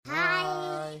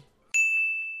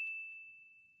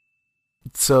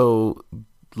So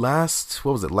what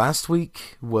was it? Last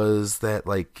week was that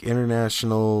like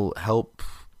International Help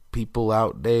People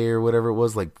Out Day or whatever it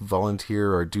was, like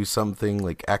volunteer or do something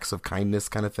like acts of kindness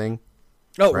kind of thing.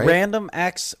 Oh, Right? random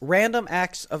acts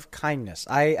of kindness.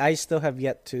 I still have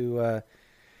yet to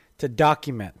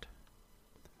document.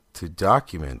 To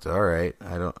document. All right.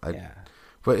 Yeah.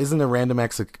 But isn't a random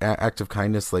act of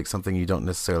kindness like something you don't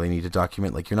necessarily need to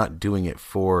document? Like you're not doing it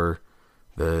for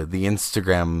the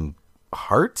Instagram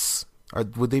hearts?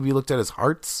 Would they be looked at as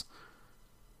hearts?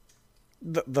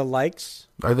 The likes.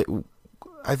 Are they?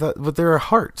 I thought, but they're a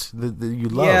heart. The you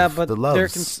love. Yeah, but the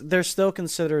loves. they're still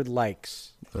considered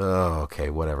likes. Oh, okay,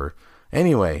 whatever.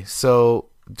 Anyway, so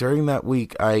during that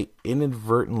week, I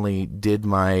inadvertently did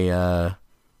my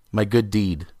my good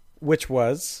deed. Which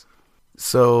was?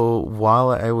 So while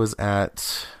I was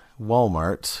at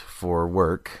Walmart for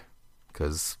work,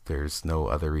 because there's no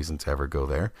other reason to ever go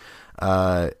there,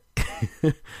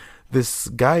 this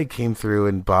guy came through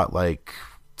and bought like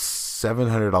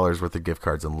 $700 worth of gift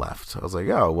cards and left. I was like,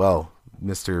 oh, well,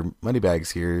 Mr.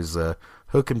 Moneybags here is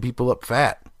hooking people up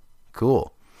fat.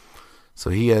 Cool. So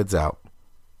he heads out.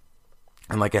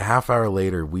 And like a half hour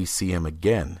later, we see him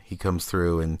again. He comes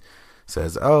through and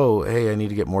says, oh, hey, I need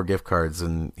to get more gift cards.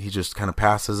 And he just kind of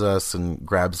passes us and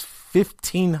grabs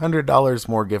 $1,500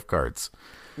 more gift cards.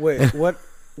 Wait,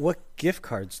 what gift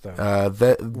cards though?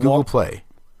 That Google Play.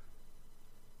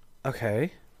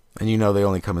 Okay. And you know they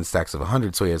only come in stacks of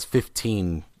 100, so he has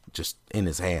 15 just in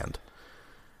his hand.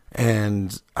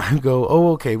 And I go,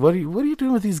 oh, okay, what are you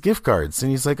doing with these gift cards?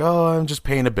 And he's like, oh, I'm just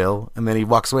paying a bill. And then he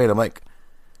walks away, and I'm like,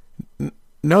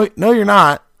 no, you're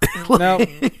not. No.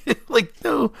 Like,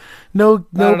 no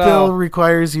bill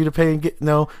requires you to pay.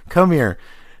 No, come here.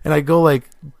 And I go I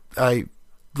kind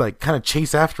of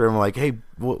chase after him, like, hey,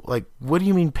 what do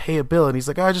you mean pay a bill? And he's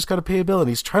like, oh, I just got to pay a bill. And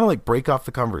he's trying to like break off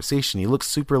the conversation. He looks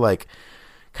super like,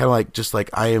 kind of like, just like,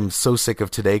 I am so sick of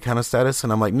today kind of status.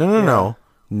 And I'm like, no.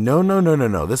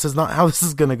 This is not how this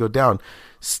is going to go down.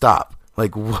 Stop.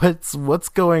 Like, what's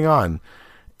going on?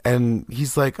 And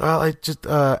he's like, well, I just,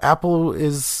 Apple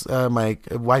is, my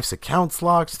wife's account's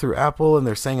locked through Apple, and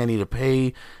they're saying I need to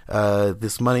pay,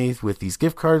 this money with these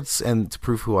gift cards and to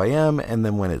prove who I am. And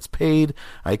then when it's paid,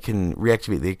 I can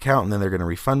reactivate the account and then they're going to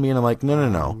refund me. And I'm like, no.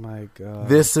 Oh my God.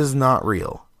 This is not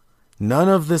real. None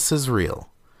of this is real.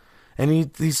 And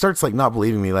he starts like not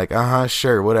believing me, like,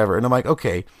 sure, whatever. And I'm like,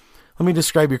 okay, let me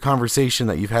describe your conversation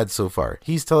that you've had so far.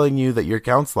 He's telling you that your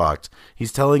account's locked.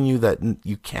 He's telling you that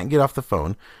you can't get off the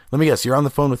phone. Let me guess, you're on the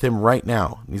phone with him right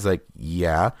now. And he's like,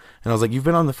 yeah. And I was like, you've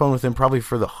been on the phone with him probably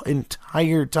for the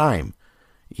entire time.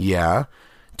 Yeah.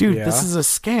 Dude, Yeah. This is a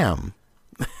scam.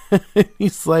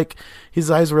 He's like,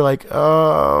 his eyes were like,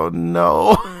 oh,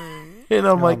 no. And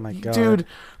I'm my like, God. dude,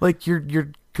 like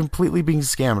you're completely being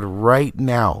scammed right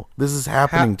now. This is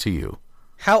happening to you.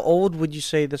 How old would you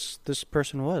say this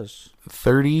person was?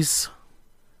 30s.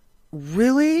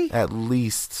 Really? At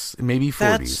least, maybe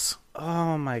 40s.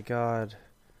 Oh my God.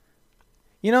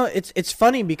 You know, it's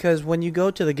funny because when you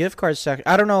go to the gift card section,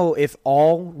 I don't know if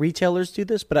all retailers do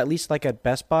this, but at least like at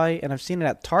Best Buy, and I've seen it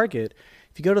at Target,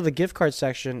 if you go to the gift card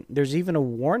section, there's even a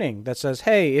warning that says,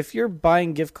 hey, if you're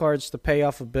buying gift cards to pay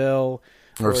off a bill,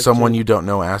 or if someone you don't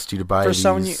know asked you to buy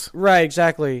these. Right,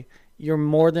 exactly, you're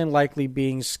more than likely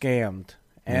being scammed.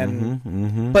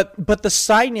 And but the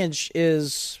signage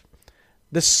is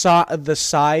the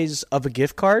size of a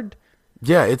gift card.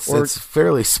 Yeah, it's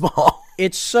fairly small.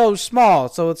 It's so small,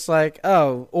 so it's like,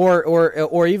 oh,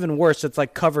 or even worse, it's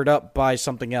like covered up by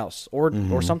something else,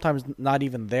 or sometimes not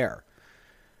even there.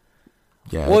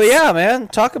 Yeah. Well, yeah, man.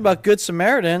 Talk about Good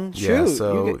Samaritan. Shoot. Yeah,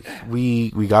 so we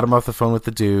got him off the phone with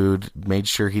the dude, made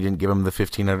sure he didn't give him the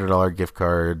 $1,500 gift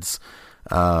cards.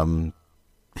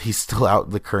 He's still out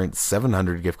the current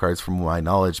 700 gift cards from my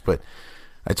knowledge, but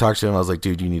I talked to him. I was like,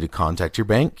 dude, you need to contact your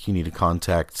bank. You need to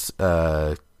contact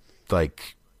the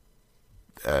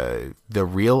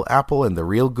real Apple and the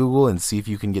real Google and see if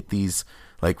you can get these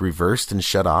like reversed and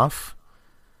shut off.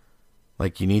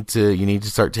 Like you need to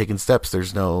start taking steps.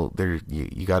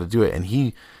 You got to do it. And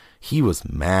he was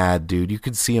mad, dude. You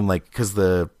could see him like, cause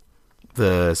the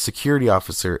security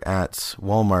officer at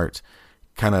Walmart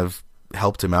kind of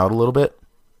helped him out a little bit.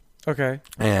 Okay.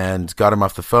 And got him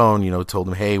off the phone, told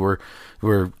him, hey, we're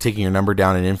taking your number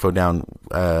down and info down,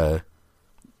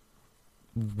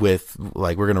 with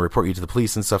like, we're going to report you to the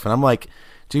police and stuff. And I'm like,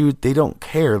 dude, they don't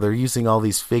care. They're using all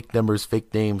these fake numbers,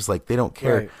 fake names. Like they don't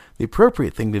care. Right. The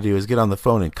appropriate thing to do is get on the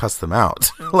phone and cuss them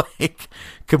out. Like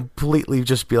completely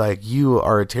just be like, you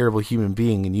are a terrible human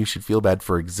being and you should feel bad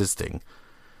for existing.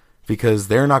 because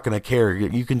they're not going to care.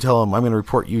 You can tell them, I'm going to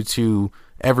report you to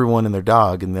everyone and their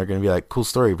dog, and they're going to be like, cool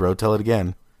story, bro, tell it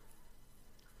again.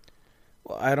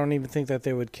 Well, I don't even think that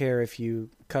they would care if you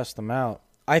cuss them out.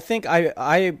 I think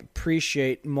I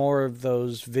appreciate more of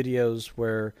those videos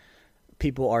where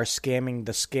people are scamming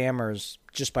the scammers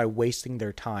just by wasting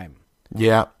their time.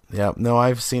 Yeah. No,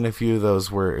 I've seen a few of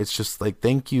those where it's just like,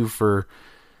 thank you for,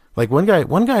 like, one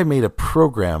guy made a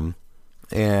program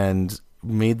and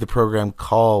made the program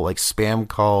call, like, spam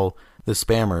call the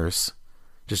spammers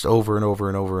just over and over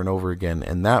and over and over again.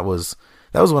 And that was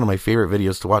one of my favorite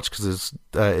videos to watch, because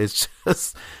it's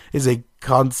just is a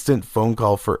constant phone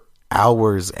call for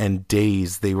hours and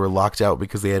days. They were locked out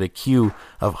because they had a queue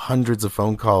of hundreds of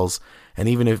phone calls, and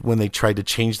even when they tried to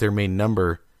change their main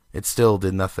number, it still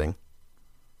did nothing.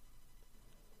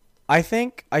 I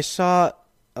think I saw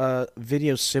a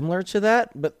video similar to that,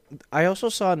 but I also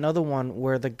saw another one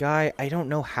where the guy, I don't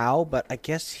know how, but I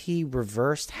guess he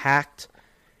reversed hacked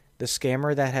the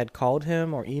scammer that had called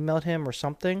him or emailed him or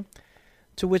something,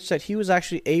 to which that he was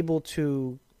actually able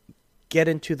to get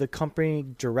into the company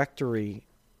directory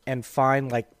and find,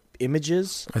 like,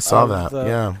 images. I saw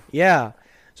that. Yeah.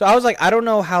 So I was like, I don't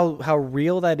know how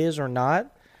real that is or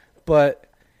not,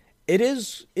 but it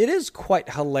is quite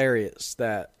hilarious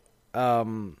that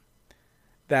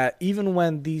that even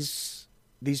when these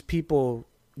people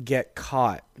get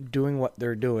caught doing what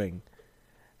they're doing,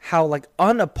 how, like,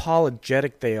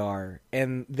 unapologetic they are,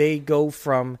 and they go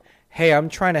from, hey, I'm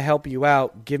trying to help you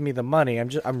out, give me the money,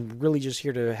 I'm really just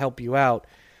here to help you out,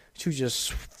 to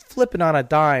just flipping on a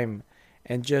dime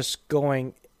and just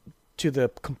going to the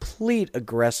complete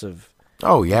aggressive.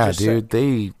 Oh yeah, dude,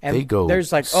 they go.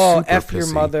 There's like, oh, F your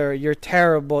mother, you're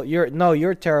terrible.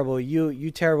 You're terrible. You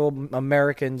terrible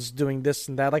Americans doing this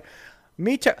and that. Like,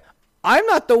 I'm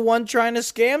not the one trying to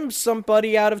scam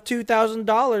somebody out of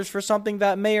 $2,000 for something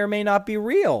that may or may not be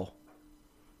real.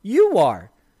 You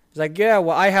are. It's like, yeah,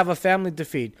 well, I have a family to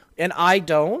feed, and I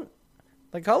don't.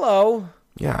 Like, hello.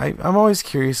 Yeah, I'm always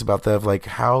curious about that. Of, like,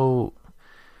 how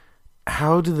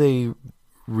do they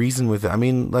reason with it? I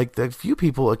mean, like, a few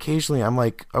people occasionally, I'm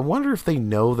like, I wonder if they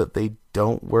know that they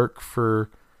don't work for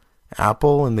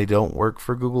Apple and they don't work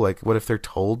for Google. Like, what if they're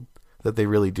told that they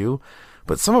really do?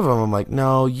 But some of them, I'm like,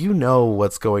 no, you know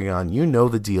what's going on. You know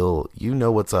the deal. You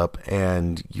know what's up,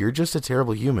 and you're just a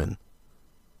terrible human.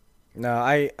 No,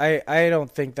 I don't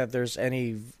think that there's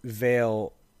any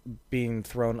veil being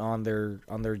thrown on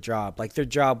their job. Like, their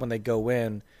job when they go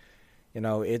in, you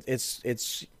know,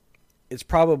 it's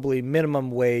probably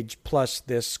minimum wage plus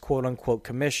this quote unquote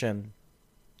commission,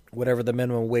 whatever the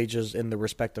minimum wage is in the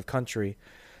respective country.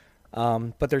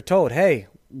 But they're told, hey,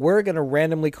 we're going to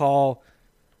randomly call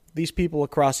these people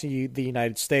across the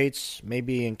United States,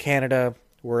 maybe in Canada,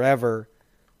 wherever,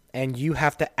 and you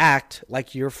have to act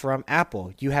like you're from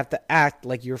Apple. You have to act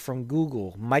like you're from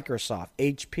Google, Microsoft,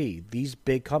 HP, these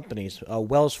big companies,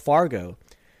 Wells Fargo.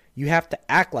 You have to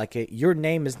act like it. Your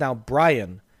name is now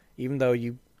Brian, even though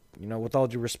you know, with all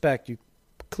due respect, you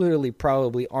clearly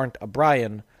probably aren't a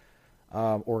Brian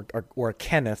or a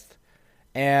Kenneth.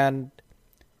 And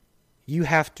you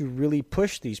have to really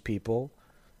push these people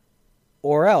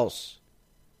or else.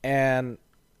 And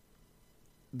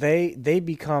they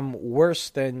become worse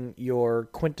than your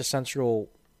quintessential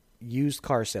used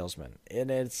car salesman. And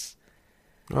it's...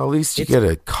 Well, at least you get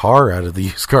a car out of the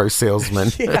used car salesman.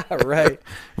 Yeah, right.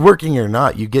 Working or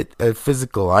not, you get a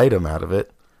physical item out of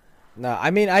it. No,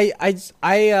 I mean,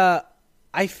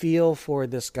 I feel for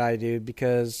this guy, dude,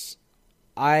 because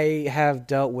I have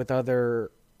dealt with other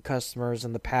customers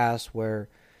in the past where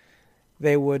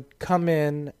they would come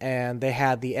in and they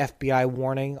had the FBI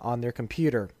warning on their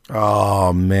computer.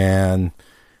 Oh man,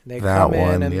 that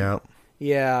one, yeah.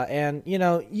 Yeah, and you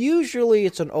know, usually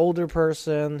it's an older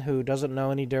person who doesn't know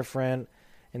any different,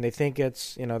 and they think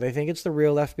it's the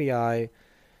real FBI,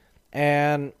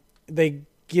 and they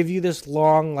give you this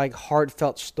long, like,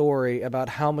 heartfelt story about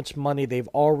how much money they've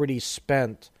already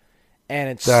spent,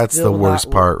 and that's the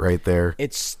worst part right there.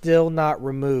 It's still not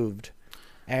removed,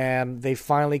 and they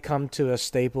finally come to a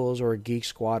Staples or a Geek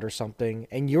Squad or something,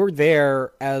 and you're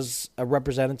there as a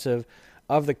representative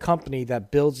of the company that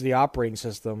builds the operating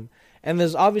system, and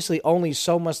there's obviously only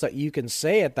so much that you can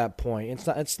say at that point.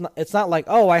 It's not like,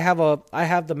 oh, I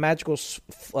have the magical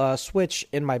switch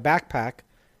in my backpack,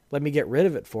 let me get rid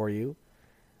of it for you.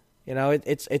 You know,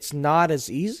 it's not as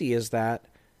easy as that.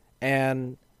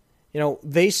 And, you know,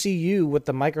 they see you with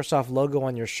the Microsoft logo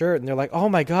on your shirt, and they're like, oh,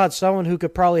 my God, someone who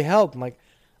could probably help. I'm like,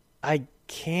 I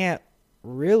can't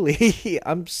really.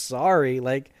 I'm sorry.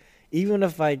 Like, even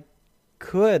if I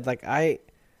could, like,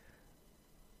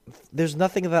 there's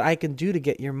nothing that I can do to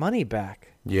get your money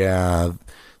back. Yeah,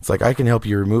 it's like I can help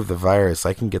you remove the virus.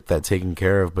 I can get that taken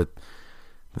care of, but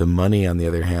the money, on the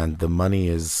other hand, the money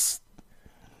is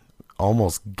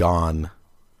almost gone.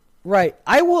 Right.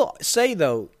 I will say,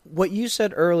 though, what you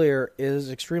said earlier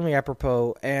is extremely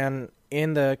apropos, and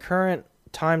in the current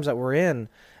times that we're in,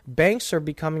 banks are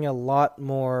becoming a lot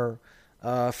more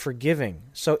forgiving.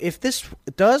 So if this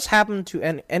does happen to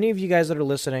any of you guys that are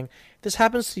listening, if this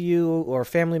happens to you or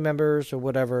family members or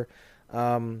whatever,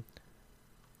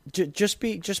 just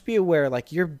be aware,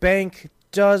 like, your bank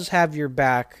does have your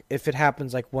back if it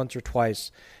happens like once or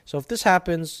twice. So if this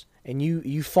happens and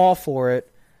you fall for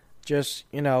it, just,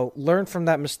 learn from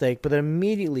that mistake, but then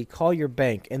immediately call your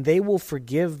bank and they will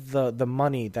forgive the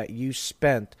money that you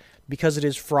spent because it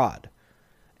is fraud.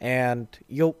 And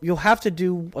you'll have to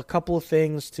do a couple of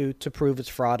things to prove it's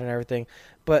fraud and everything.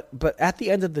 But at the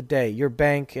end of the day, your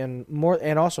bank and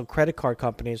also credit card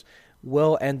companies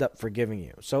will end up forgiving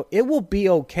you. So it will be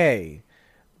okay.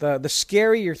 The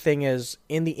scarier thing is,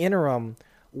 in the interim,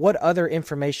 what other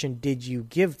information did you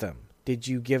give them? Did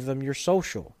you give them your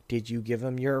social? Did you give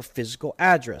them your physical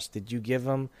address? Did you give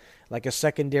them like a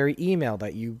secondary email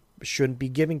that you shouldn't be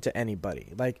giving to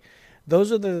anybody? Like,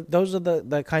 those are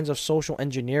the kinds of social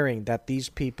engineering that these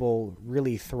people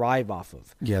really thrive off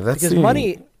of. Yeah, that's because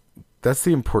money. That's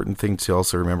the important thing to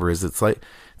also remember, is it's like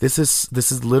this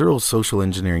is literal social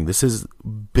engineering. This is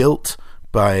built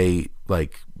by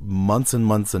like months and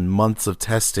months and months of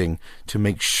testing to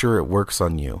make sure it works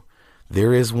on you.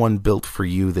 There is one built for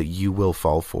you that you will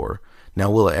fall for. Now,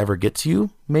 will it ever get to you?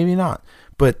 Maybe not.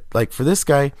 But like for this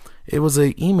guy, it was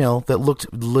an email that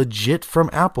looked legit from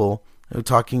Apple,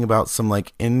 talking about some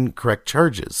like incorrect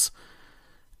charges.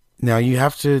 Now you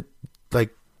have to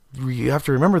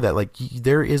remember that like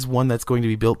there is one that's going to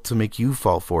be built to make you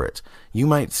fall for it. You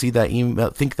might see that email,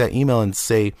 think that email, and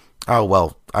say, "Oh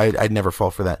well, I'd never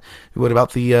fall for that." What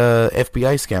about the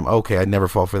FBI scam? Okay, I'd never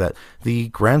fall for that. The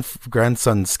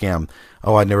grandson scam.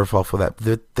 Oh, I'd never fall for that.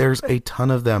 There's a ton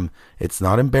of them. It's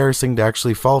not embarrassing to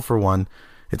actually fall for one.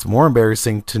 It's more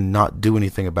embarrassing to not do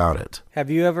anything about it. Have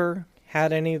you ever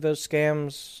had any of those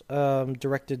scams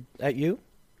directed at you?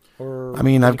 Or I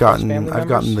mean, I've gotten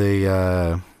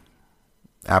the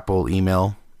Apple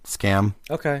email scam.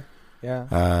 Okay.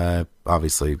 Yeah.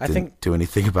 Obviously didn't do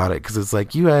anything about it because it's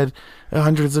like, you had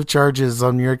hundreds of charges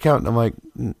on your account. And I'm like,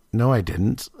 no, I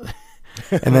didn't.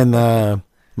 And then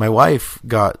my wife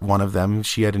got one of them.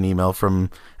 She had an email from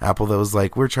Apple that was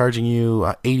like, we're charging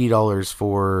you $80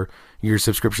 for your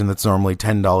subscription that's normally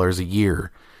 $10 a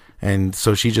year. And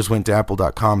so she just went to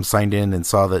apple.com, signed in, and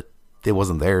saw that it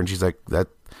wasn't there. And she's like,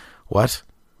 what?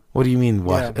 What do you mean,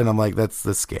 what? Yeah. And I'm like, that's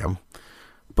the scam.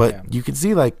 But you can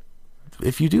see, like,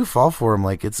 if you do fall for them,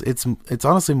 like, it's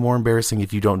honestly more embarrassing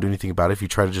if you don't do anything about it, if you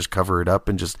try to just cover it up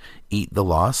and just eat the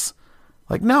loss.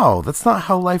 Like, no, that's not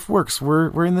how life works.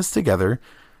 We're in this together.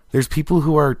 There's people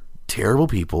who are terrible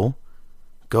people.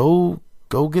 Go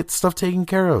get stuff taken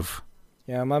care of.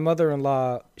 Yeah, my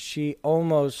mother-in-law, she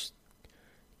almost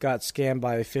got scammed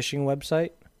by a phishing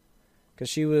website because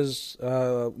she was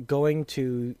going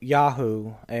to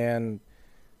Yahoo, and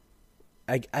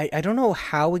I don't know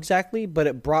how exactly, but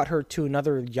it brought her to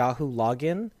another Yahoo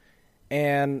login.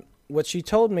 And what she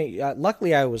told me,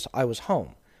 luckily I was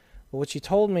home, but what she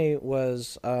told me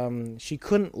was she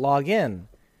couldn't log in.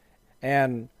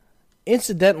 And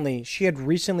incidentally, she had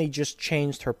recently just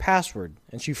changed her password,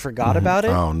 and she forgot about it.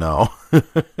 Oh, no.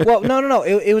 Well, no.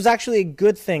 It was actually a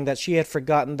good thing that she had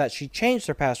forgotten that she changed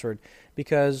her password,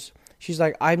 because she's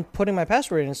like, I'm putting my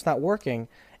password in, it's not working.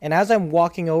 And as I'm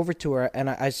walking over to her, and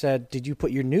I said, did you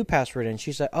put your new password in?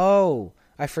 She said, oh,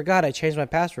 I forgot, I changed my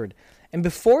password. And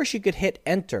before she could hit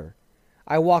enter,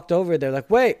 I walked over there like,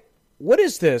 wait, what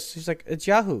is this? She's like, it's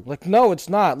Yahoo. Like, no, it's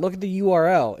not. Look at the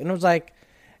URL. And it was like,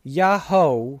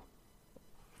 yahoo.o.co.uk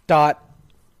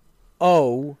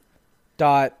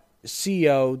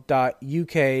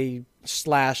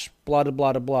 / blah, blah,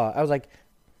 blah, blah. I was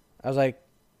like,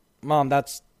 Mom,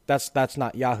 that's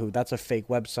not Yahoo. That's a fake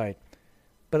website.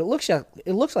 But it looks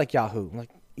like Yahoo. I'm like,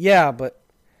 yeah, but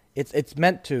it's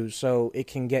meant to, so it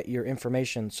can get your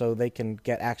information, so they can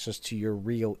get access to your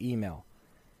real email.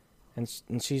 And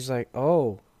she's like,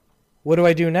 oh, what do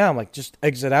I do now? I'm like, just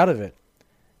exit out of it.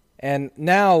 And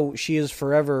now she is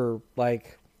forever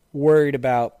like worried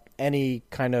about any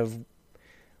kind of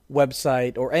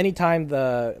website, or anytime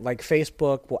the like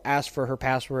Facebook will ask for her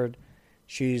password,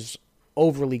 she's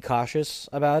overly cautious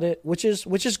about it, which is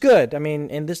good. I mean,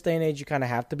 in this day and age, you kind of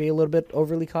have to be a little bit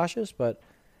overly cautious, but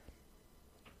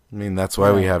I mean, that's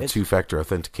why we have two-factor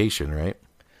authentication, right?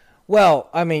 Well,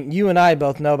 I mean, you and I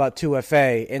both know about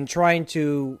 2FA, and trying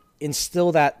to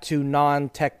instill that to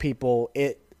non-tech people,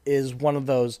 it is one of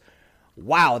those,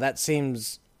 wow, that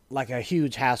seems like a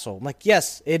huge hassle. I'm like,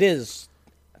 yes, it is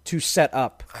to set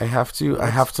up. I have to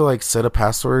like set a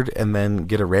password and then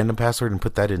get a random password and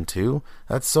put that in too.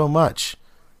 That's so much.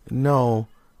 No,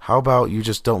 how about you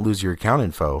just don't lose your account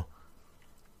info?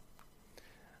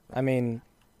 I mean,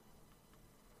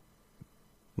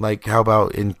 like, how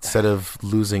about instead of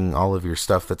losing all of your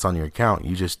stuff that's on your account,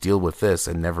 you just deal with this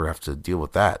and never have to deal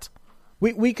with that?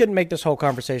 We could make this whole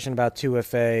conversation about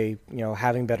 2FA,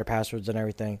 having better passwords and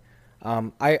everything.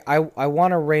 I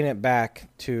want to rein it back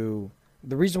to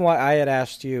the reason why I had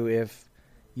asked you if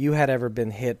you had ever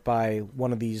been hit by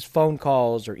one of these phone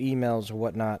calls or emails or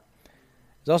whatnot.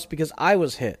 It's also because I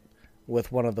was hit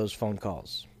with one of those phone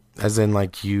calls. As in,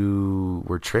 like, you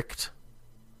were tricked?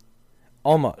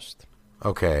 Almost.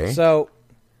 Okay. So,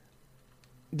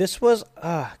 this was,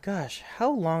 gosh,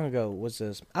 how long ago was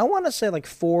this? I want to say like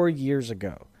 4 years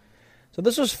ago. So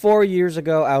this was 4 years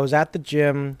ago. I was at the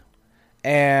gym,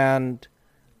 and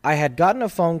I had gotten a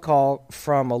phone call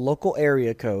from a local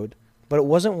area code, but it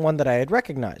wasn't one that I had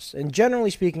recognized. And generally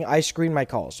speaking, I screen my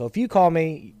calls. So if you call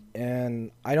me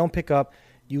and I don't pick up,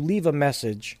 you leave a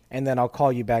message, and then I'll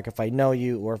call you back if I know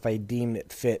you or if I deem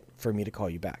it fit for me to call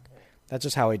you back. That's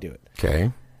just how I do it.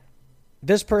 Okay.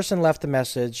 This person left a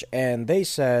message, and they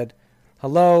said,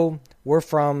 hello, we're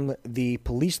from the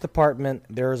police department.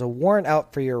 There is a warrant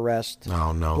out for your arrest.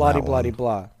 Oh, no.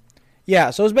 Blah. Yeah,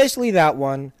 so it was basically that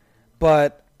one,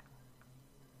 but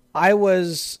I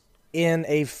was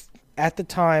at the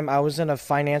time, I was in a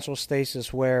financial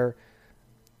stasis where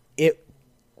it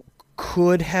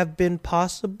could have been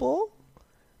possible,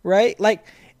 right? Like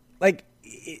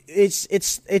it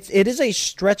is a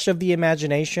stretch of the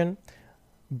imagination,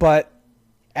 but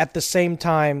at the same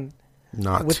time,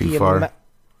 not too far.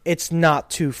 It's not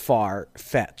too far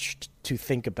fetched to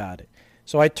think about it.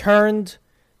 So I turned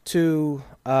to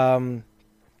I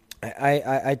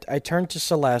turned to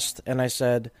Celeste and I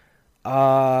said,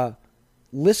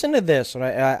 listen to this. And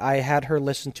I had her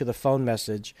listen to the phone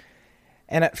message.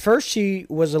 And at first she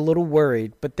was a little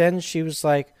worried, but then she was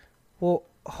like, well,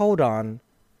 hold on.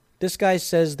 This guy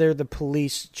says they're the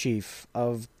police chief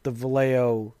of the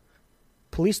Vallejo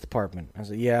Police Department. I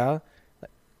said, yeah.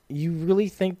 You really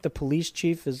think the police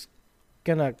chief is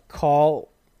going to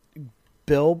call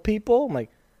bill people? I'm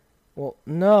like, well,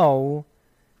 no.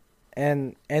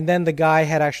 And then the guy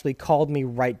had actually called me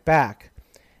right back.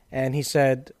 And he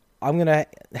said, I'm going to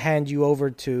hand you over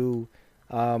to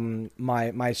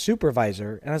my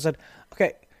supervisor. And I said,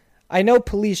 okay, I know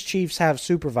police chiefs have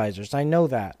supervisors. I know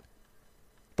that.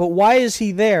 But why is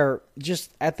he there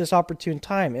just at this opportune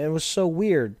time? And it was so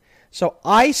weird. So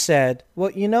I said,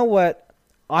 well, you know what?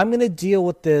 I'm going to deal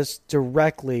with this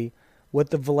directly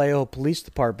with the Vallejo Police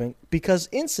Department because,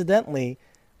 incidentally,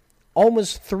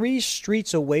 almost 3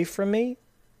 streets away from me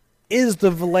is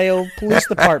the Vallejo Police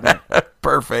Department.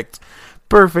 Perfect.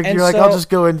 And you're like, I'll just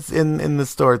go in the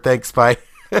store. Thanks, bye.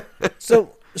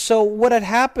 So what had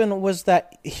happened was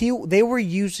that they were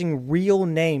using real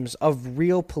names of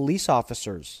real police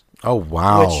officers. Oh,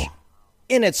 wow. Which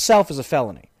in itself is a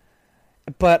felony.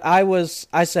 But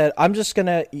I said, I'm just going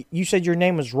to, you said your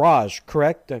name was Raj,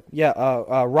 correct?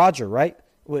 Roger, right?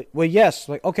 Well, yes.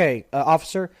 Like, okay,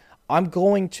 officer, I'm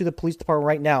going to the police department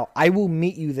right now. I will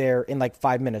meet you there in like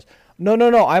 5 minutes. No,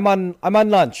 I'm on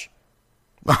lunch.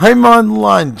 I'm on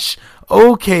lunch.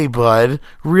 Okay, bud.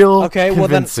 Real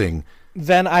convincing. Well,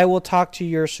 then I will talk to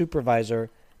your supervisor.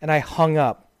 And I hung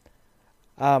up.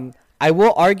 I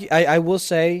will argue. I will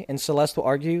say, and Celeste will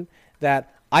argue,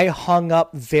 that I hung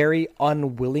up very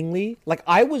unwillingly. Like,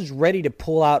 I was ready to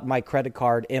pull out my credit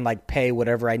card and, like, pay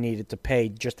whatever I needed to pay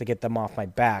just to get them off my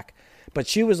back. But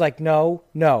she was like, no.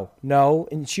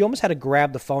 And she almost had to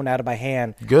grab the phone out of my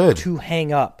hand to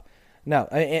hang up. No,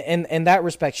 in that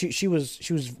respect, she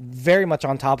was very much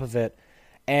on top of it.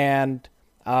 And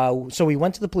so we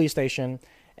went to the police station,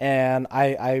 and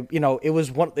I it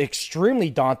was extremely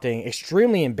daunting,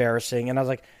 extremely embarrassing. And I was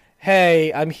like,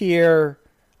 hey, I'm here.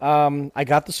 I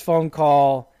got this phone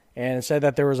call and it said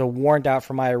that there was a warrant out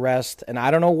for my arrest, and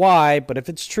I don't know why, but if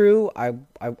it's true, I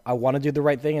want to do the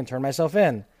right thing and turn myself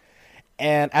in.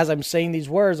 And as I'm saying these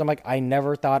words, I'm like, I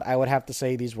never thought I would have to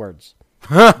say these words.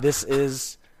 This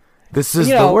is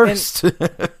the worst.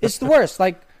 It's the worst.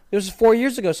 Like, it was 4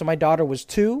 years ago, so my daughter was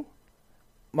 2,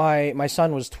 my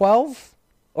son was 12,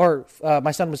 or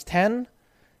my son was 10.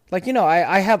 Like,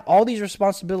 I have all these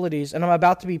responsibilities, and I'm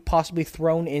about to be possibly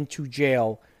thrown into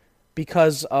jail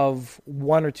because of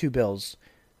 1 or 2 bills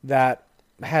that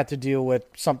had to deal with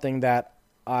something that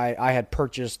I had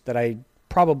purchased that I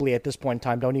probably at this point in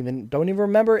time don't even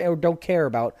remember or don't care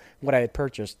about what I had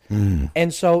purchased.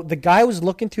 And so the guy was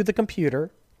looking through the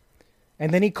computer,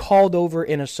 and then he called over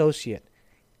an associate,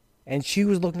 and she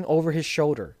was looking over his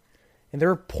shoulder, and they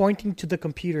were pointing to the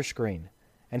computer screen,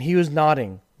 and he was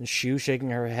nodding, and she was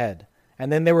shaking her head,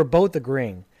 and then they were both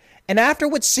agreeing. And after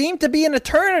what seemed to be an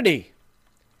eternity,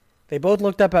 they both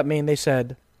looked up at me and they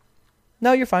said,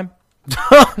 "No, you're fine."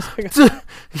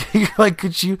 You're like,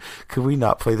 could we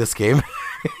not play this game?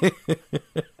 I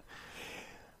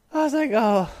was like,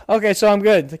 "Oh, okay, so I'm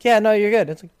good." It's like, "Yeah, no, you're good."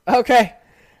 It's like, "Okay,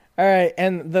 all right."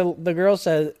 And the girl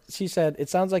said, "It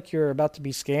sounds like you're about to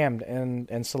be scammed."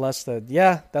 And Celeste said,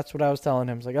 "Yeah, that's what I was telling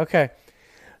him." It's like, okay.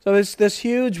 So this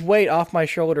huge weight off my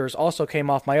shoulders also came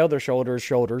off my other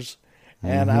shoulders.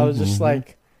 And I was just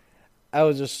like, I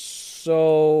was just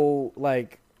so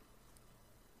like,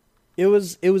 it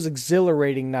was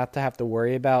exhilarating not to have to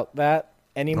worry about that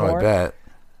anymore. Oh, I bet.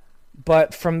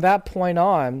 But from that point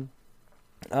on,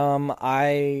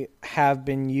 I have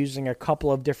been using a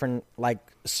couple of different like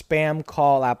spam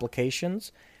call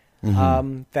applications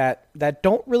that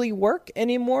don't really work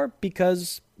anymore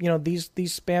because these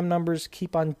spam numbers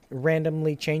keep on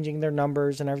randomly changing their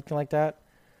numbers and everything like that.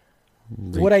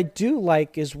 What I do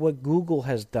like is what Google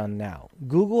has done now.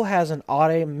 Google has an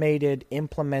automated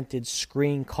implemented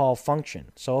screen call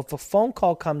function. So if a phone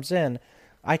call comes in,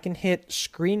 I can hit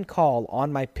screen call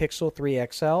on my Pixel 3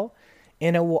 XL,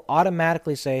 and it will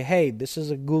automatically say, "Hey, this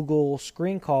is a Google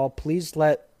screen call. Please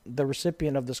let the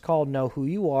recipient of this call know who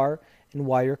you are and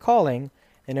why you're calling."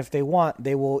 And if they want,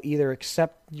 they will either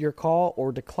accept your call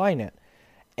or decline it.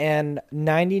 And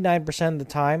 99% of the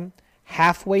time,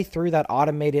 halfway through that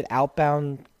automated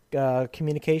outbound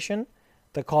communication,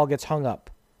 the call gets hung up.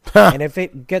 And if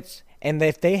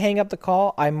they hang up the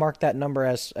call, I mark that number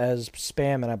as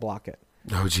spam and I block it.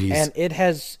 Oh, geez. And it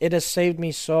has saved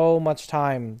me so much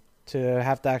time to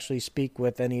have to actually speak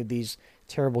with any of these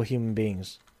terrible human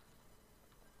beings.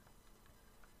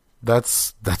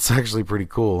 That's actually pretty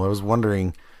cool. I was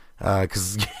wondering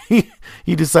because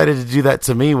he decided to do that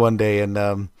to me one day, and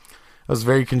I was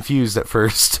very confused at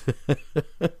first.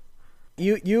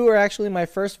 You were actually my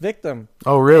first victim.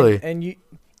 Oh, really?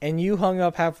 And you hung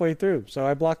up halfway through, so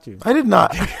I blocked you. I did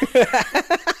not.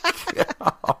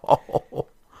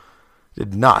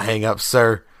 Did not hang up,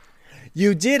 sir.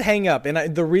 You did hang up,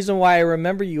 and the reason why I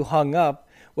remember you hung up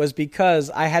was because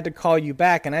I had to call you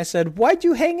back, and I said, "Why'd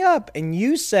you hang up?" And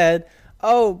you said,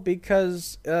 "Oh,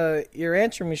 because your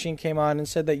answering machine came on and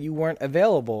said that you weren't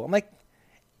available." I'm like,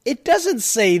 it doesn't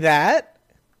say that.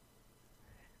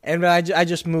 And I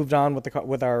just moved on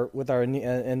with our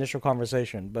initial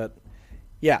conversation, but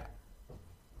yeah,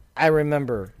 I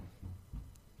remember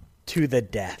to the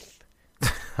death.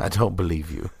 I don't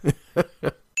believe you.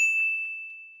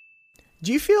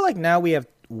 Do you feel like now we have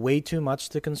way too much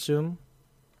to consume,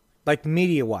 like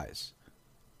media-wise?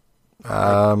 We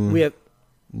have.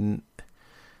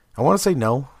 I want to say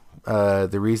no.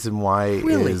 The reason why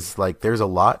is like there's a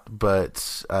lot,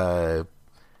 but and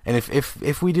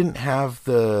if we didn't have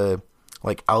the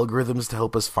like algorithms to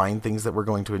help us find things that we're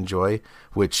going to enjoy,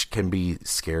 which can be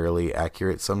scarily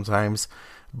accurate sometimes,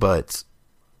 but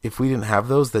if we didn't have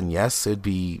those, then yes, it'd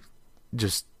be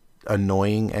just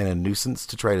annoying and a nuisance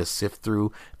to try to sift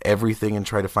through everything and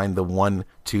try to find the 1,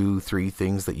 2, 3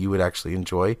 things that you would actually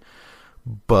enjoy.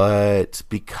 But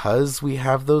because we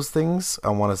have those things, I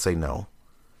want to say no.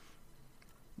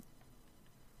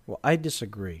 Well, I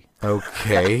disagree.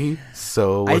 Okay,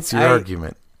 so what's your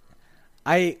argument?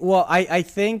 I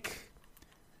think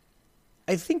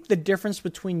the difference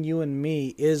between you and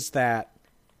me is that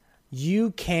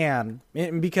you can,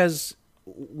 because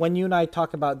when you and I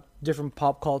talk about different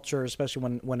pop culture,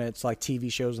 especially when it's like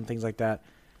TV shows and things like that,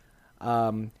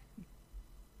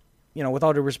 with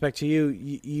all due respect to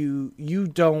you, you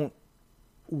don't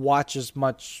watch as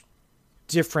much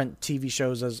different TV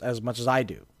shows as much as I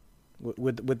do.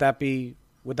 Would that be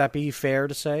fair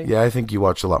to say? Yeah, I think you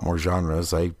watch a lot more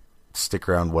genres. I stick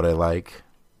around what I like.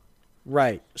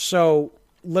 Right. So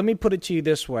let me put it to you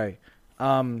this way.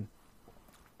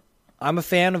 I'm a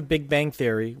fan of Big Bang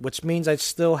Theory, which means I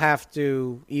still have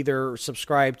to either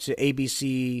subscribe to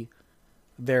ABC,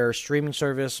 their streaming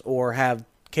service, or have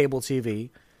cable TV.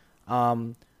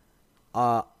 I've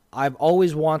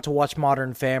always wanted to watch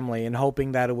Modern Family and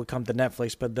hoping that it would come to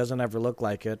Netflix, but it doesn't ever look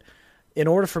like it. In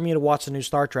order for me to watch the new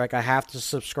Star Trek, I have to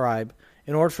subscribe.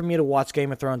 In order for me to watch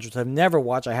Game of Thrones, which I've never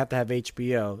watched, I have to have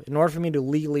HBO. In order for me to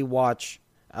legally watch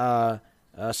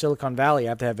Silicon Valley, I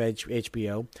have to have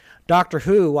HBO. Doctor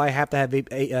Who, I have to have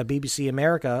BBC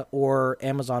America or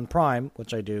Amazon Prime,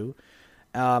 which I do.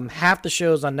 Half the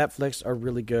shows on Netflix are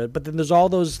really good, but then there's all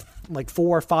those like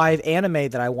 4 or 5 anime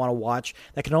that I want to watch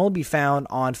that can only be found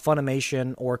on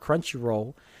Funimation or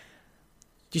Crunchyroll.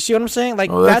 Do you see what I'm saying?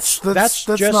 Like that's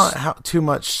just not too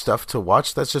much stuff to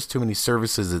watch. That's just too many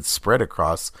services it's spread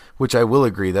across, which I will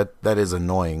agree that is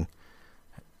annoying.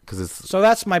 So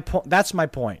that's my point. That's my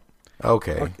point.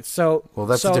 Okay. So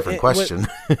that's a different question.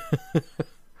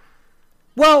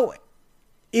 Well,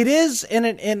 it is and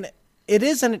it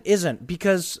is and it isn't,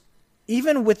 because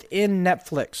even within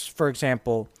Netflix, for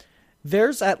example,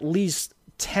 there's at least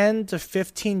 10 to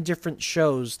 15 different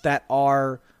shows that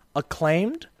are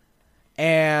acclaimed.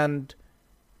 And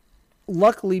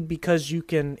luckily, because you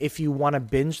can, if you want to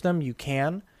binge them, you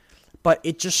can. But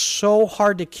it's just so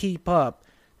hard to keep up,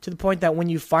 to the point that when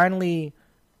you finally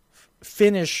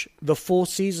finish the full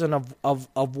season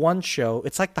of one show,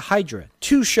 it's like the Hydra.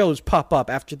 2 shows pop up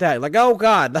after that. Like, oh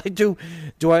God, do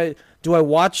I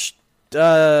watch?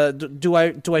 Do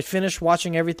I finish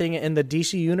watching everything in the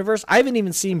DC universe? I haven't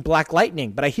even seen Black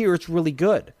Lightning, but I hear it's really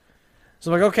good.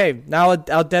 So I'm like, okay, now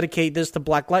I'll dedicate this to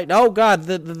Black Lightning. Oh, God,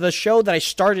 the show that I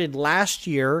started last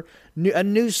year, a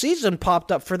new season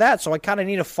popped up for that, so I kind of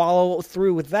need to follow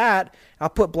through with that. I'll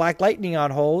put Black Lightning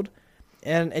on hold,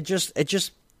 and it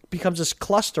just becomes this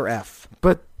cluster F.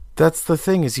 But that's the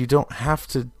thing, is you don't have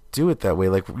to do it that way.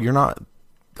 Like, you're not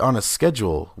on a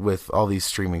schedule with all these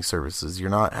streaming services. You're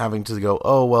not having to go,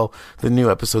 oh, well, the new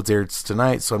episode's aired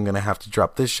tonight, so I'm going to have to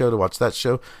drop this show to watch that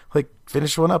show. Like,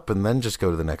 finish one up and then just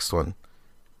go to the next one.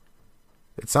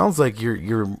 It sounds like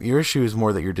your issue is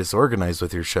more that you're disorganized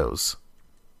with your shows.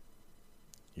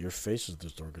 Your face is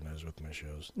disorganized with my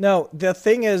shows. No, the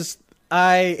thing is,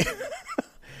 it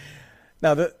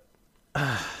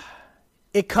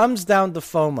comes down to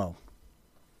FOMO,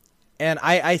 and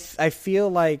I feel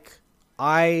like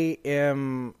I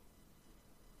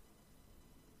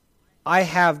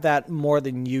have that more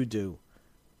than you do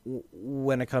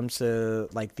when it comes to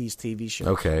like these TV shows.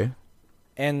 Okay,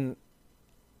 and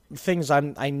things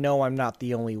I know I'm not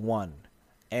the only one.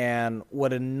 And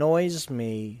what annoys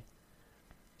me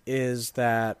is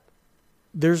that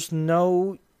there's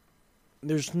no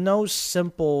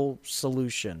simple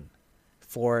solution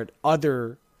for it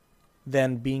other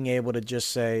than being able to just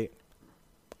say,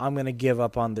 I'm going to give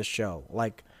up on this show.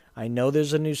 Like, I know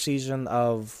there's a new season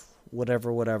of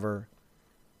whatever,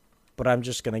 but I'm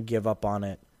just going to give up on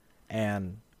it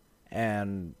and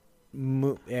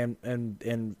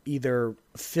either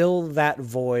fill that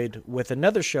void with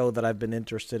another show that I've been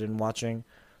interested in watching,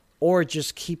 or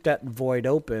just keep that void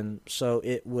open so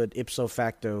it would ipso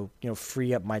facto,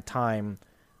 free up my time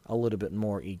a little bit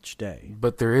more each day.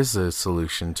 But there is a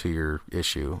solution to your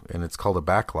issue, and it's called a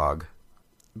backlog.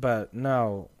 But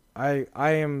no,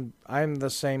 I'm the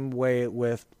same way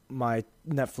with my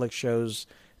Netflix shows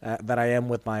that I am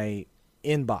with my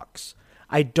inbox.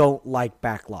 I don't like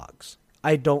backlogs.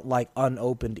 I don't like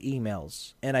unopened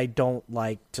emails, and I don't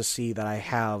like to see that I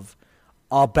have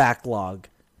a backlog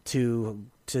to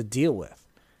deal with.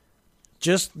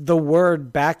 Just the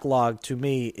word backlog to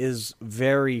me is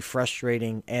very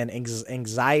frustrating and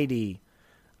anxiety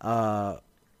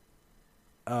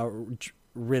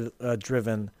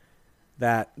driven.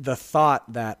 That the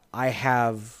thought that I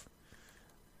have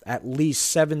at least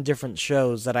 7 different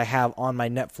shows that I have on my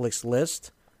Netflix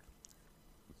list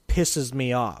pisses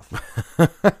me off.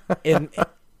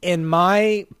 In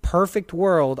my perfect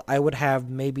world, I would have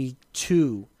maybe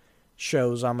 2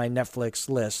 shows on my Netflix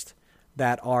list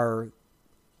that are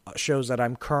shows that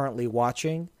I'm currently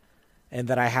watching and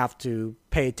that I have to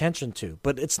pay attention to.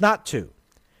 But it's not 2.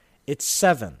 It's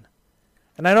 7.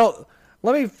 And I don't...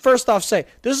 Let me first off say,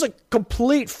 this is a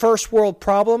complete first world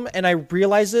problem, and I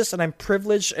realize this, and I'm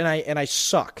privileged, and I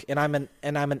suck, and I'm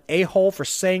an a-hole for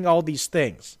saying all these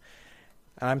things.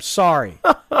 And I'm sorry.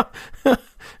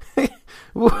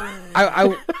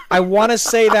 I want to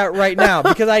say that right now,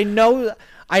 because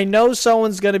I know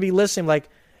someone's going to be listening like,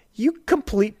 you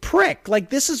complete prick.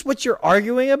 Like, this is what you're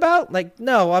arguing about? Like,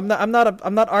 no, I'm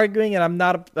not arguing, and I'm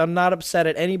not upset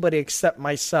at anybody except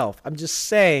myself. I'm just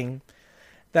saying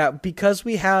that because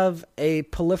we have a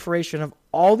proliferation of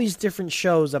all these different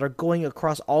shows that are going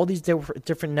across all these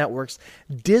different networks,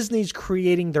 Disney's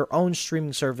creating their own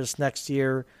streaming service next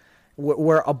year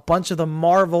where a bunch of the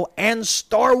Marvel and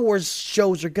Star Wars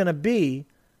shows are going to be.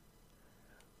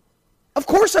 Of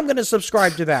course I'm going to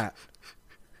subscribe to that.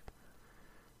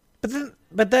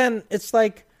 But then it's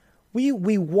like,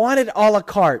 we wanted a la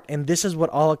carte, and this is what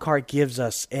a la carte gives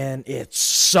us, and it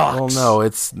sucks. Well, no,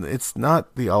 it's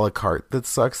not the a la carte that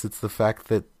sucks. It's the fact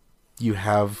that you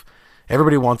have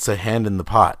everybody wants a hand in the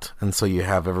pot, and so you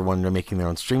have everyone making their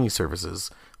own streaming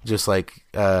services. Just like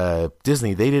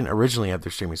Disney, they didn't originally have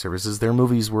their streaming services. Their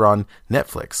movies were on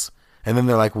Netflix. And then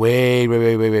they're like, wait.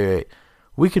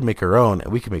 We could make our own,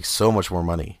 and we could make so much more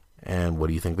money. And what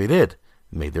do you think they did?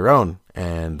 Made their own,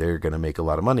 and they're going to make a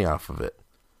lot of money off of it.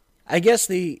 I guess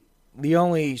the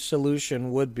only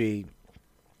solution would be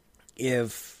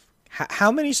if...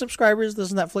 How many subscribers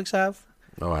does Netflix have?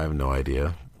 Oh, I have no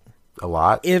idea. A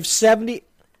lot? If 70...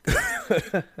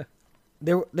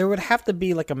 There would have to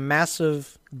be like a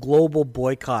massive global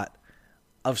boycott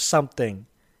of something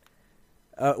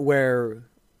where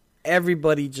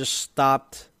everybody just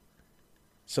stopped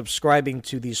subscribing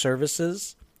to these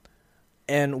services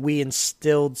and we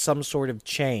instilled some sort of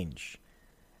change.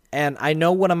 And I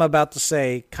know what I'm about to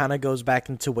say kind of goes back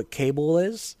into what cable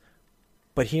is,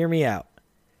 but hear me out.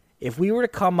 If we were to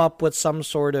come up with some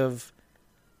sort of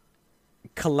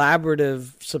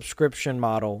collaborative subscription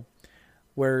model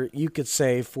where you could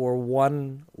say for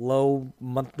one low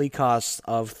monthly cost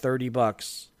of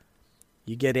 $30,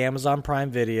 you get Amazon Prime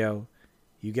Video,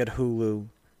 you get Hulu,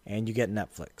 and you get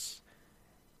Netflix.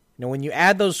 Now, when you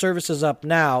add those services up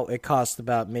now, it costs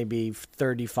about maybe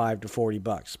 $35 to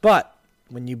 $40. But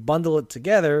when you bundle it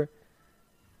together,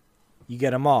 you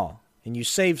get them all, and you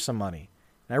save some money.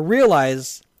 And I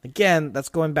realize, again, that's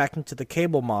going back into the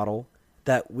cable model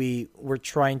that we were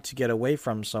trying to get away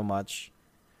from so much.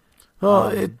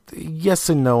 Well, yes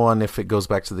and no on if it goes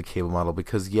back to the cable model,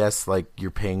 because yes, like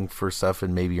you're paying for stuff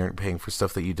and maybe you aren't paying for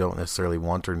stuff that you don't necessarily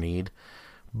want or need.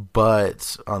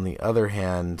 But on the other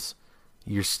hand,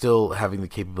 you're still having the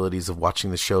capabilities of watching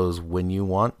the shows when you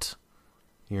want.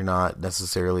 You're not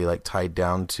necessarily like tied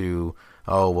down to,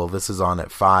 oh, well, this is on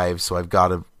at 5, so I've got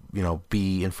to,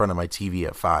 be in front of my TV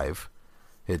at 5.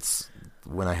 It's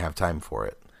when I have time for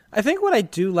it. I think what I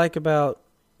do like about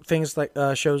things like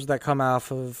shows that come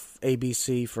off of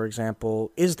ABC, for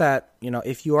example, is that,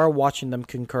 if you are watching them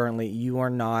concurrently, you are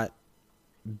not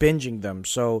binging them.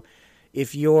 So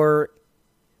if you're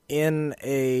in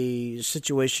a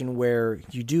situation where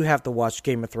you do have to watch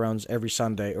Game of Thrones every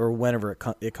Sunday or whenever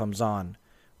it comes on,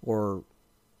 or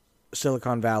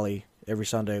Silicon Valley every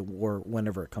Sunday or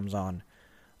whenever it comes on,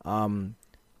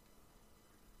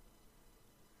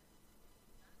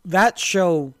 that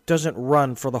show doesn't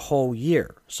run for the whole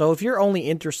year. So if you're only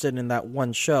interested in that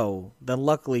one show, then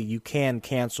luckily you can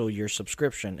cancel your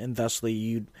subscription, and thusly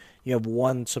you have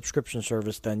one subscription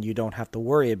service then you don't have to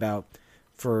worry about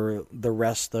for the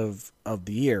rest of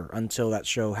the year until that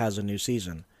show has a new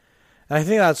season. And I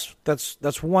think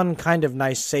that's one kind of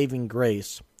nice saving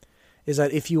grace, is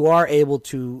that if you are able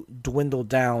to dwindle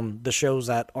down the shows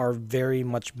that are very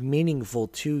much meaningful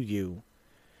to you,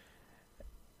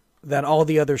 then all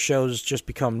the other shows just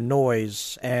become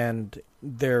noise and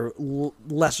they're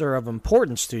lesser of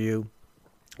importance to you.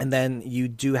 And then you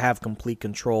do have complete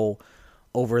control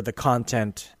over the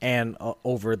content and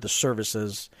over the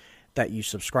services that you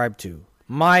subscribe to.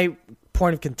 My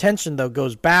point of contention, though,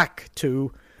 goes back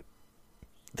to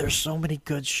there's so many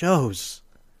good shows.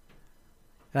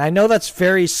 And I know that's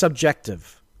very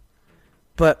subjective,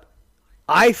 but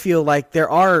I feel like there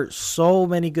are so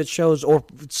many good shows, or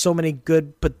so many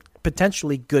good, but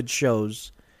potentially good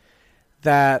shows,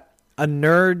 that a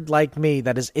nerd like me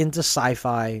that is into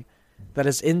sci-fi, that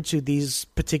is into these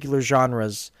particular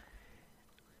genres,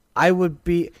 I would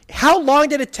be... How long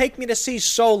did it take me to see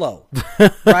Solo?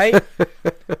 Right?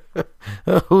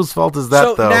 Whose fault is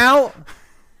that, though?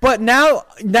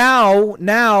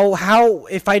 Now, how,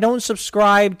 if I don't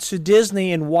subscribe to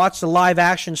Disney and watch the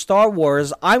live-action Star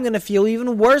Wars, I'm going to feel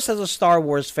even worse as a Star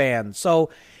Wars fan. So,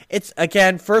 it's,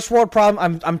 again, first world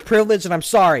problem. I'm privileged and I'm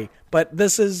sorry, but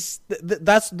this is one of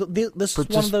those things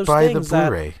that... just buy the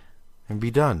Blu-ray and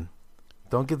be done.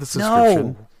 Don't get the subscription.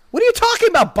 No. What are you talking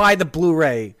about, buy the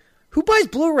Blu-ray? Who buys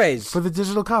Blu-rays? For the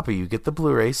digital copy, you get the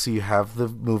Blu-ray, so you have the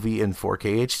movie in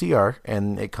 4K HDR,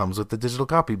 and it comes with the digital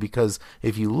copy, because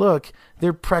if you look,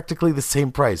 they're practically the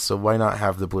same price, so why not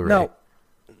have the Blu-ray?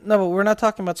 No, but we're not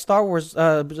talking about Star Wars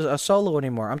Solo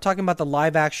anymore. I'm talking about the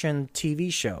live-action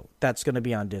TV show that's going to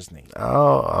be on Disney.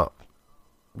 Oh,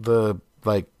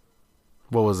 what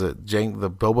was it,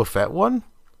 the Boba Fett one?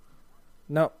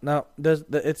 No,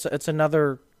 it's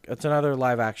another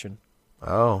live-action.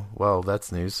 Oh, well,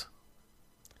 that's news.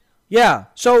 Yeah,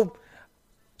 so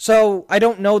I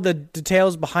don't know the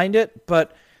details behind it,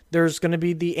 but there's going to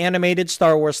be the animated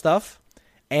Star Wars stuff,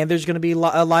 and there's going to be a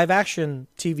live-action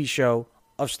TV show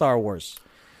of Star Wars.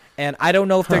 And I don't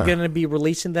know if they're going to be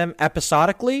releasing them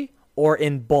episodically or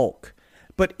in bulk.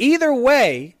 But either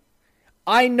way,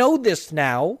 I know this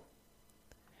now,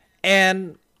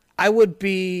 and I would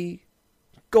be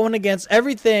going against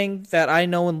everything that I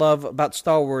know and love about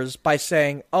Star Wars by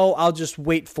saying, oh, I'll just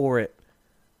wait for it.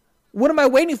 What am I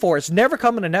waiting for? It's never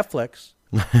coming to Netflix.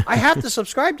 I have to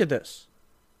subscribe to this.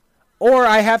 Or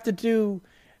I have to do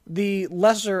the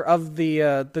lesser of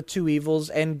the two evils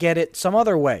and get it some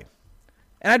other way.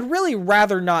 And I'd really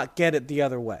rather not get it the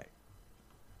other way.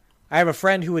 I have a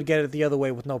friend who would get it the other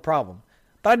way with no problem.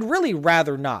 But I'd really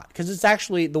rather not, because it's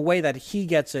actually the way that he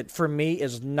gets it, for me,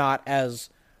 is not as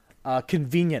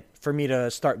convenient for me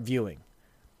to start viewing.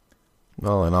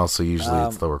 Well, and also usually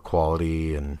it's lower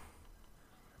quality and...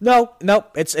 No,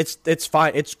 it's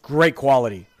fine. It's great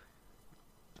quality.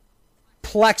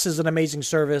 Plex is an amazing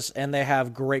service, and they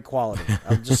have great quality.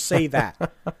 I'll just say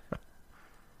that.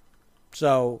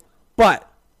 So, but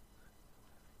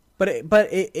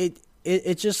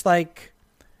it just like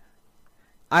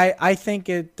I think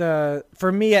it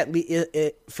for me at least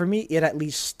it at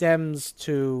least stems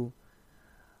to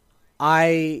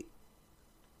I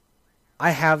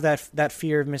have that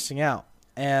fear of missing out,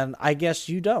 and I guess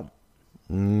you don't.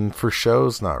 For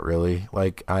shows, not really.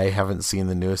 Like, I haven't seen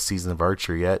the newest season of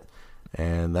Archer yet,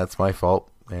 and that's my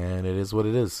fault, and it is what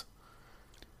it is.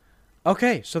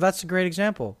 Okay, so that's a great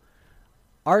example.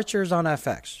 Archer's on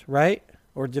FX, right?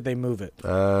 Or did they move it?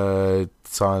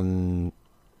 It's on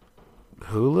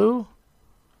Hulu?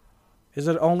 Is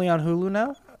it only on Hulu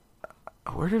now?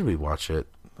 Where did we watch it?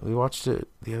 We watched it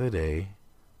the other day.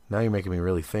 Now you're making me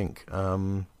really think.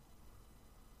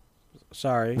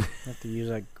 Sorry, I have to use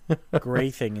that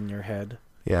gray thing in your head.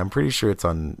 Yeah, I'm pretty sure it's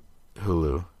on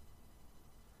Hulu.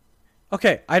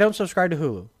 Okay, I don't subscribe to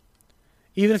Hulu.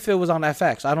 Even if it was on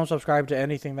FX, I don't subscribe to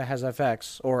anything that has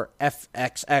FX or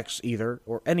FXX either,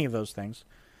 or any of those things.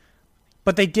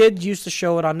 But they did used to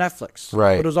show it on Netflix.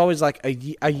 Right. But it was always like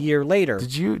a year later.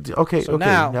 Did you? Okay, so okay.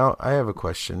 Now I have a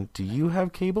question. Do you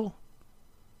have cable?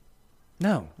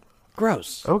 No.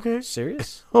 Gross. Okay.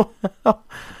 Serious?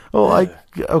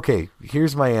 Okay,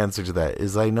 here's my answer to that.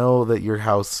 Is I know that your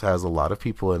house has a lot of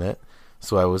people in it,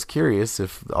 so I was curious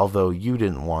if, although you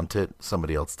didn't want it,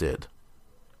 somebody else did.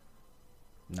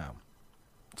 No.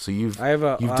 So you've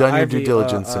done your due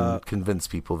diligence and convinced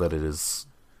people that it is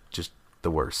just the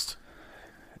worst.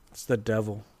 It's the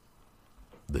devil.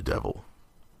 The devil.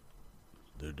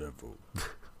 The devil.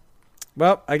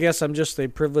 Well, I guess I'm just a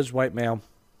privileged white male,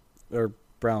 or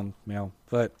brown male,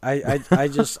 but I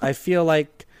feel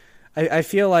like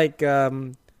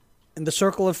in the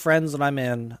circle of friends that I'm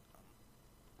in,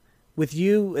 with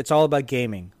you, it's all about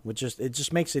gaming, it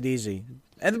just makes it easy.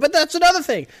 But that's another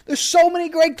thing. There's so many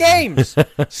great games,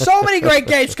 so many great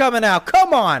games coming out.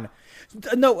 Come on,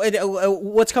 no,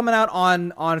 what's coming out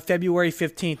on February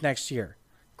 15th next year?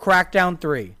 Crackdown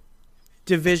 3,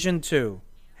 Division 2,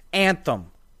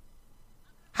 Anthem.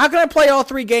 How can I play all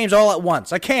three games all at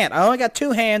once? I can't. I only got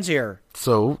two hands here.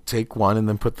 So take one and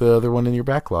then put the other one in your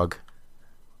backlog.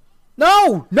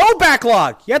 No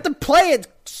backlog. You have to play it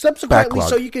subsequently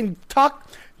so you can talk.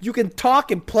 You can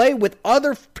talk and play with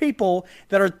other people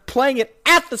that are playing it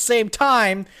at the same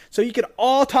time, so you can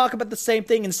all talk about the same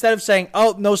thing instead of saying,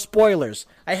 "Oh, no spoilers."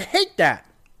 I hate that.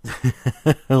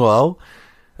 Well,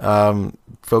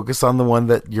 focus on the one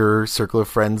that your circle of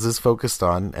friends is focused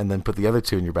on, and then put the other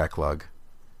two in your backlog.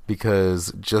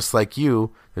 Because just like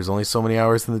you, there's only so many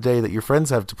hours in the day that your friends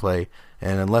have to play,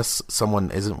 and unless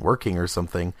someone isn't working or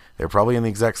something, they're probably in the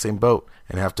exact same boat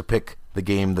and have to pick the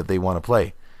game that they want to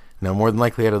play. Now, more than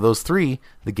likely out of those three,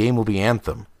 the game will be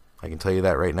Anthem. I can tell you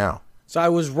that right now. So I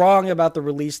was wrong about the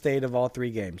release date of all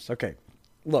three games. Okay,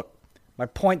 look, my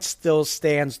point still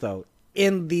stands, though.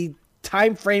 In the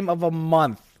time frame of a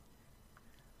month,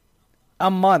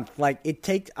 like it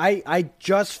takes. I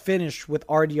just finished with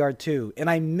RDR2, and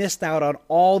I missed out on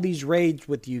all these raids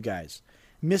with you guys.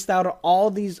 Missed out on all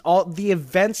the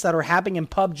events that are happening in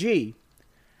PUBG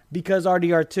because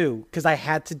RDR2, because I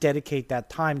had to dedicate that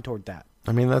time toward that.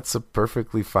 I mean, that's a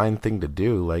perfectly fine thing to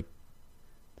do. Like,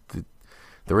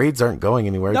 the raids aren't going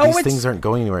anywhere. No, these things aren't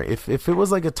going anywhere. If it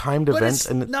was like a timed event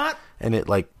and it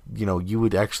like, you know, you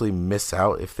would actually miss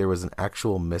out, if there was an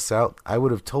actual miss out, I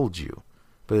would have told you.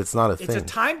 But it's not a thing. It's a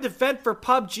timed event for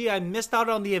PUBG. I missed out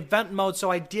on the event mode, so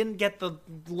I didn't get the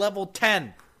level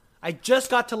 10. I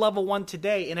just got to level 1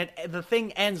 today, and the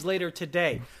thing ends later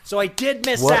today. So I did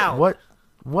miss out.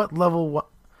 What level? What?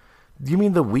 Do you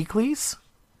mean the weeklies?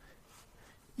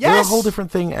 Yes. They're a whole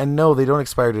different thing, and no, they don't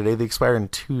expire today. They expire in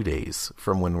 2 days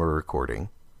from when we're recording.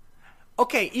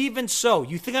 Okay, even so,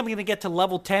 you think I'm going to get to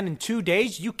level 10 in 2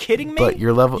 days? You kidding me? But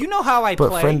your level... You know how I play.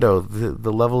 But, friendo,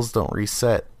 the levels don't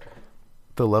reset.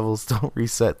 The levels don't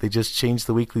reset. They just change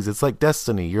the weeklies. It's like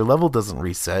Destiny. Your level doesn't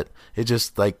reset. It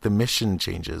just, like, the mission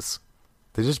changes.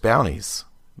 They're just bounties.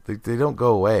 They don't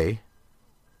go away.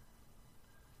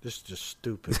 This is just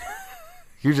stupid.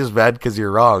 You're just mad because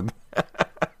you're wrong.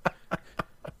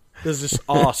 This is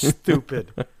all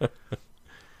stupid.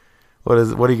 What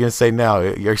are you gonna say now?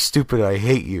 You're stupid. I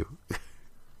hate you.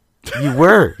 You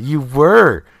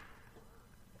were.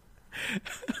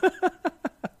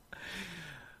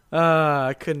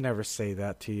 I could never say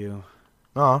that to you.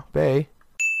 Aw, Bay.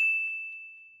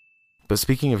 But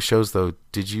speaking of shows, though,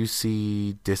 did you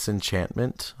see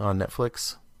Disenchantment on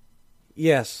Netflix?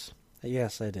 Yes,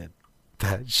 I did.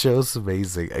 That show's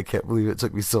amazing. I can't believe it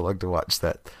took me so long to watch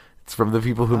that. It's from the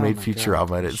people who made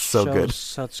Futurama, and it's so good.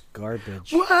 Such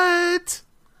garbage. What?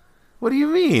 What do you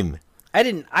mean?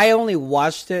 I only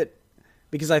watched it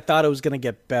because I thought it was going to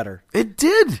get better. It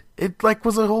did. It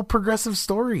was a whole progressive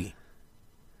story.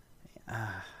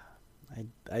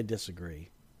 I disagree.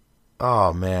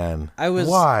 Oh man.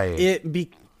 Why?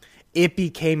 It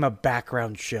became a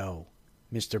background show,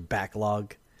 Mr.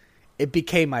 Backlog. It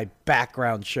became my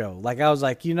background show. Like, I was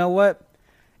like, you know what?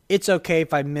 It's okay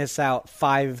if I miss out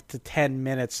 5 to 10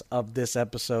 minutes of this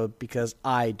episode because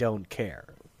I don't care.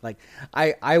 Like,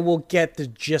 I will get the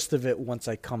gist of it once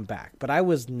I come back. But I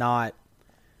was not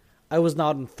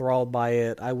enthralled by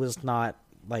it. I was not,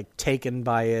 like, taken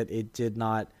by it. It did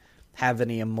not have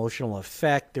any emotional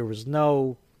effect. There was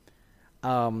no...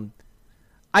 I'm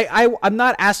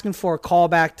not asking for a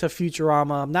callback to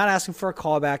Futurama. I'm not asking for a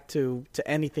callback to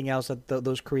anything else that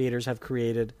those creators have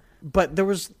created. But there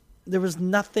was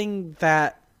nothing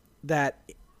that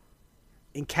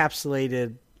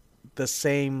encapsulated the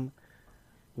same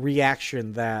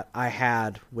reaction that I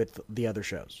had with the other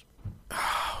shows.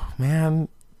 Oh, man,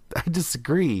 I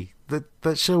disagree.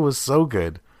 That show was so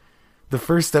good. The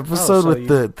first episode with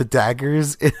the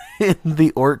daggers in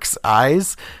the orc's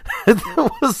eyes,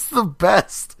 that was the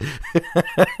best.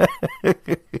 I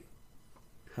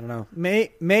don't know.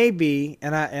 Maybe,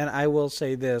 and I will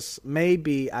say this,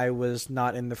 maybe I was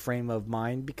not in the frame of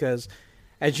mind because,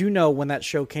 as you know, when that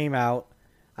show came out,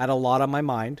 I had a lot on my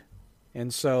mind.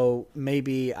 And so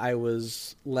maybe I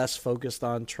was less focused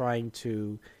on trying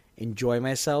to enjoy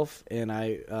myself and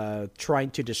trying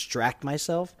to distract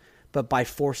myself. But by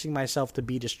forcing myself to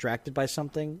be distracted by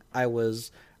something, I was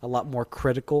a lot more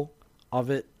critical of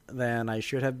it than I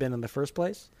should have been in the first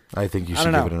place. I think you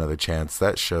should give it another chance.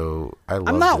 That show, I loved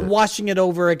it. I'm not watching it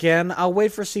over again. I'll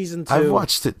wait for season 2. I've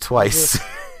watched it twice.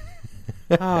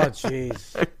 Oh,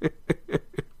 jeez.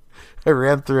 I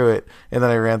ran through it, and then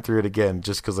I ran through it again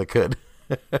just because I could.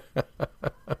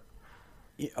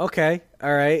 Okay,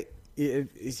 all right.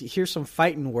 Here's some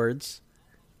fighting words.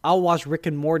 I'll watch Rick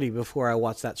and Morty before I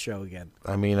watch that show again.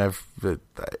 I mean, the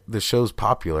show's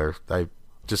popular.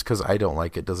 Just because I don't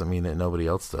like it doesn't mean that nobody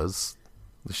else does.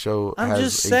 The show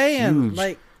has a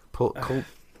huge cult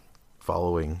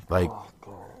following. Like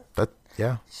that,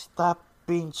 yeah. Stop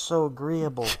being so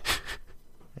agreeable.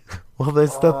 Well,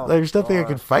 there's nothing I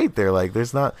can fight there. Like,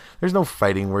 there's no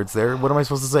fighting words there. What am I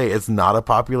supposed to say? It's not a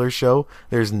popular show.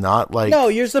 There's not like... No,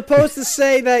 you're supposed to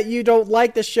say that you don't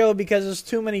like the show because there's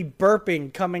too many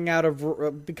burping coming out of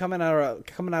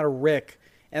Rick.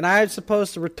 And I'm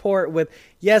supposed to retort with,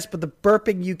 yes, but the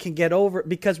burping you can get over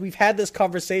because we've had this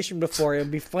conversation before. It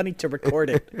would be funny to record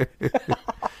it.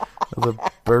 The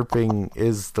burping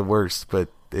is the worst, but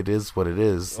it is what it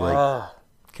is. Like,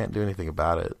 can't do anything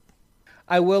about it.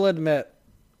 I will admit.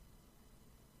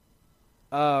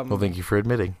 Well, thank you for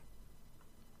admitting.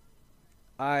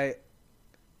 I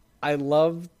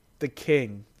love the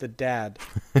king, the dad,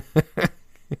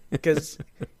 because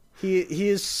he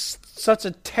is such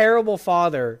a terrible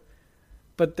father,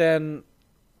 but then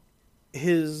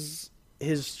his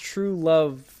true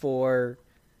love for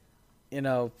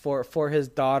his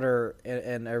daughter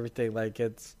and everything, like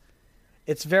it's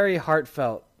very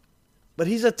heartfelt. But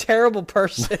he's a terrible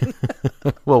person.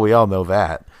 Well, we all know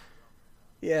that.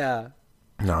 Yeah.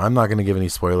 No, I'm not going to give any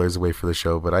spoilers away for the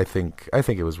show, but I think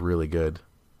it was really good.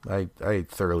 I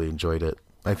thoroughly enjoyed it.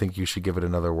 I think you should give it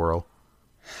another whirl.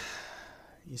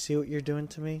 You see what you're doing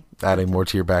to me? Adding more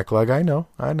to your backlog. I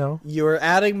know. You're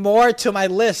adding more to my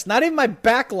list. Not even my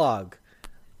backlog.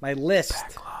 My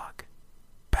list.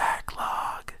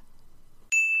 Backlog.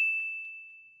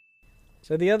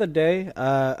 So the other day,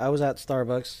 I was at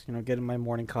Starbucks, getting my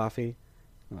morning coffee,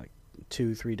 like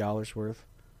 $2-3 worth.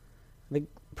 The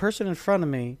person in front of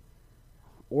me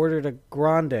ordered a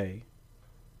grande,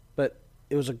 but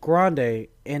it was a grande,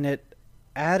 and it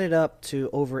added up to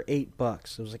over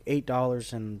 $8. It was like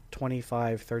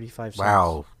 $8.25-35.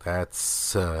 Wow,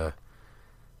 that's a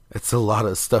lot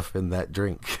of stuff in that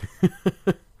drink.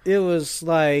 It was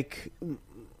like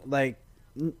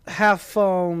half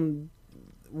foam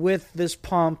with this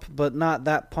pump, but not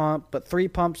that pump, but 3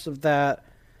 pumps of that.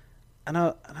 And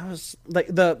I was like,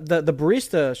 the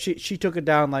barista, she took it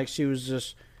down like she was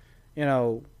just,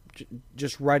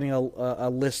 just writing a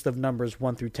list of numbers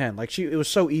 1 through 10. Like it was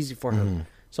so easy for her. Mhm.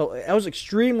 So I was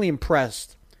extremely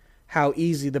impressed how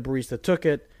easy the barista took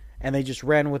it, and they just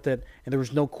ran with it, and there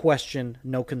was no question,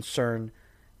 no concern,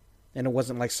 and it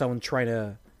wasn't like someone trying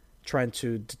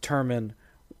to determine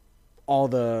all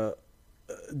the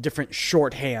different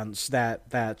shorthands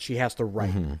that she has to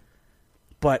write. Mm-hmm.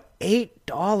 But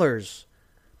 $8,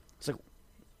 it's like,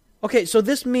 okay, so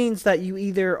this means that you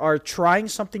either are trying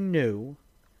something new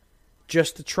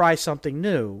just to try something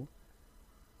new,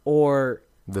 or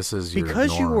This is your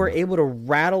because you norm. were able to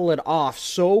rattle it off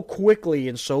so quickly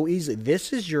and so easily,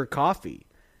 this is your coffee.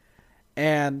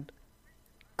 And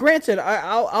granted,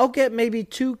 I'll get maybe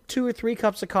two or 3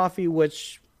 cups of coffee,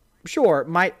 which, sure,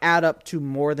 might add up to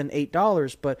more than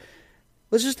 $8, but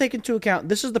let's just take into account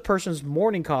this is the person's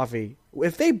morning coffee.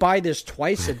 If they buy this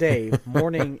twice a day,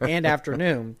 morning and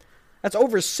afternoon, that's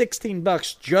over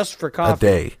 $16 just for coffee. A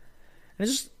day. And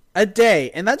it's just a day.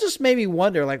 And that just made me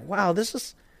wonder, like, wow, this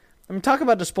is, I mean, talk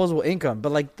about disposable income,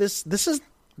 but like this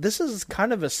is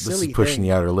kind of a silly This is pushing thing.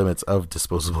 the outer limits of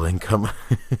disposable income.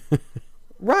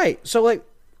 Right. So like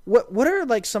what are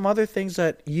like some other things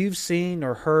that you've seen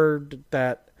or heard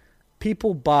that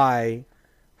people buy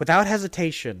without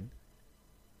hesitation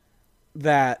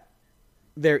that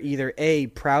they're either A,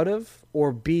 proud of,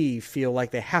 or B, feel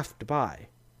like they have to buy?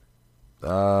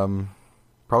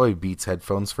 Probably Beats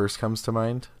headphones first comes to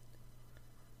mind.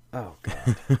 Oh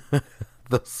God.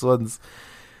 Those ones,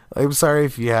 I'm sorry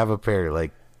if you have a pair,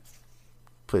 like,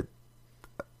 but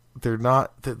they're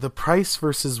not, the price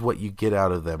versus what you get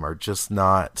out of them are just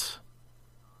not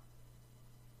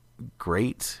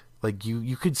great. Like,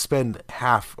 you could spend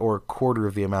half or a quarter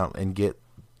of the amount and get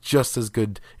just as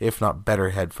good, if not better,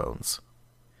 headphones.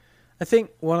 I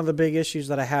think one of the big issues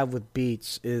that I have with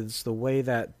Beats is the way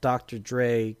that Dr.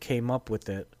 Dre came up with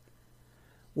it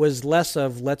was less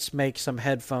of let's make some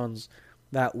headphones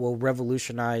that will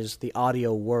revolutionize the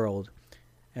audio world,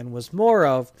 and was more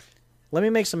of let me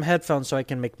make some headphones so I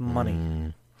can make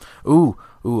money. Ooh,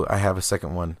 I have a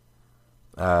second one.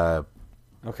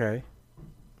 Okay.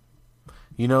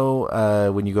 You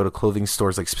know, when you go to clothing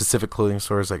stores, like specific clothing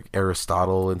stores like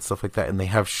Aristotle and stuff like that, and they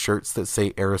have shirts that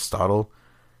say Aristotle?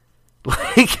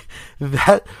 Like,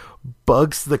 that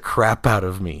bugs the crap out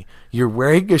of me. You're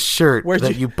wearing a shirt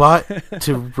you bought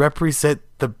to represent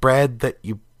the brand that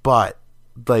you bought.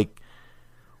 Like,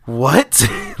 what?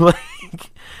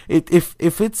 Like,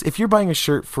 if you're buying a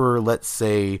shirt for, let's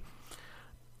say,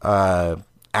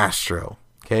 Astro,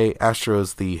 okay? Astro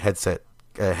is the headset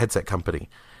company.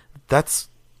 That's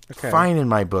fine in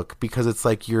my book, because it's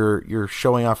like you're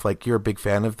showing off like you're a big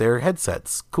fan of their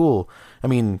headsets. Cool. I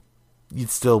mean, you'd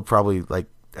still probably, like,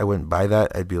 I wouldn't buy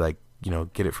that. I'd be like,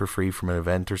 get it for free from an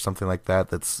event or something like that.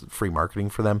 That's free marketing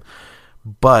for them.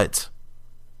 But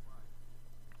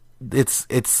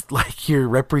it's like you're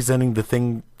representing the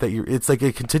thing that it's like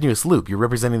a continuous loop. You're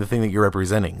representing the thing that you're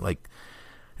representing. Like,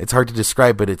 it's hard to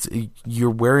describe, but you're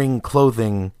wearing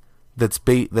clothing that's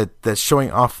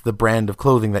showing off the brand of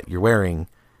clothing that you're wearing.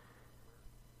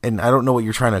 And I don't know what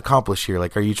you're trying to accomplish here.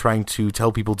 Like, are you trying to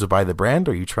tell people to buy the brand?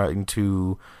 Or are you trying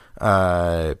to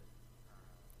I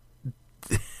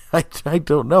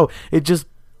don't know. It just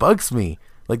bugs me.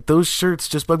 Like, those shirts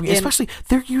just bug me. Especially,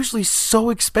 they're usually so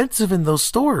expensive in those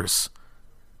stores.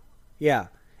 Yeah.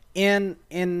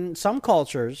 In some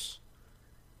cultures,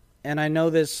 and I know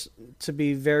this to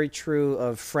be very true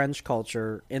of French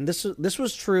culture, and this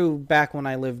was true back when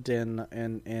I lived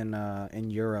in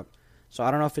Europe. So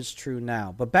I don't know if it's true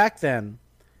now. But back then,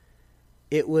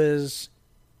 it was,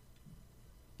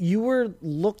 you were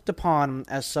looked upon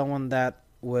as someone that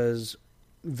was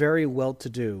very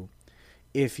well-to-do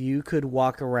if you could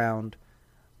walk around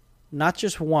not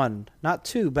just one, not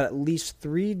two, but at least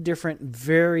 3 different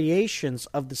variations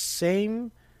of the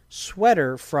same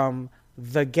sweater from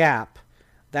The Gap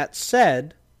that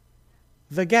said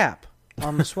The Gap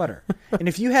on the sweater. And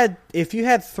if you had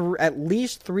at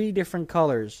least 3 different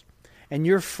colors, and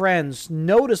your friends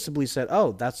noticeably said,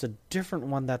 "Oh, that's a different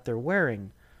one that they're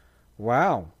wearing.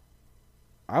 Wow,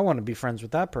 I want to be friends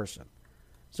with that person."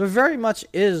 So it very much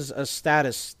is a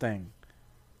status thing.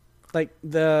 Like,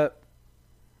 the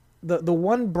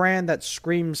one brand that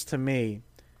screams to me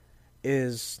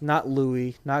is not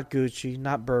Louis, not Gucci,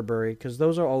 not Burberry, because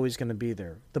those are always going to be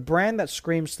there. The brand that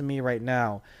screams to me right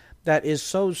now that is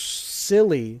so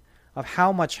silly of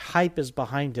how much hype is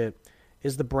behind it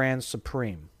is the brand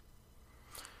Supreme.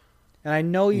 And I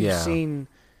know you've seen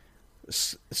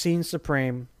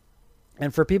Supreme.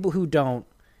 And for people who don't,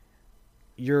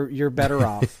 you're better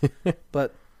off.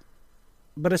 But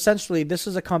essentially, this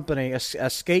is a company, a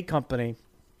skate company,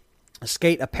 a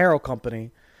skate apparel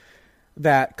company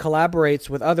that collaborates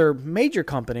with other major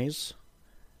companies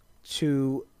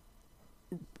to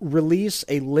release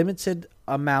a limited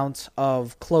amount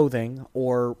of clothing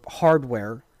or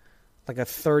hardware, like a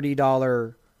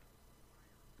 $30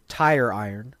 tire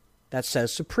iron that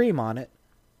says Supreme on it,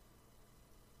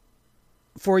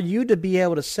 for you to be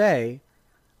able to say,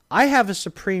 I have a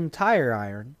Supreme tire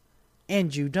iron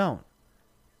and you don't.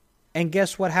 And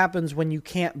guess what happens when you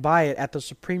can't buy it at the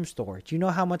Supreme store? Do you know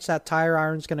how much that tire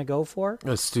iron is going to go for?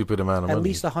 A stupid amount of money. At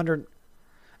least 100.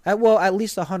 At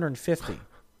least 150.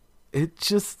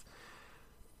 It's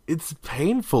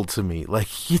painful to me.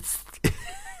 Like it's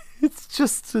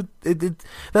just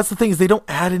that's the thing, is they don't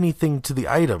add anything to the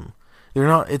item.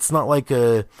 It's not like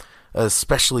a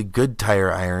especially good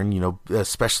tire iron, a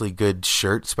especially good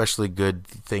shirt, especially good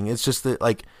thing. It's just that,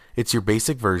 like, it's your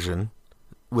basic version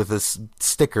with a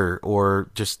sticker or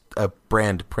just a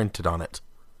brand printed on it.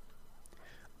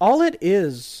 All it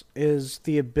is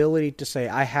the ability to say,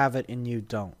 I have it and you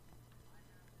don't.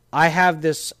 I have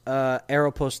this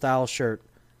Aeropostale shirt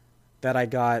that I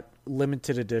got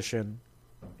limited edition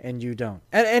and you don't.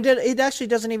 And it actually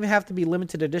doesn't even have to be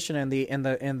limited edition in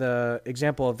the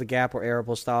example of the Gap or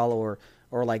Aeropostale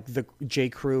or like the J.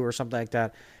 Crew or something like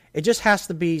that. It just has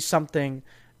to be something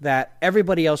that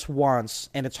everybody else wants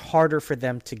and it's harder for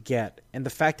them to get. And the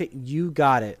fact that you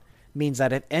got it means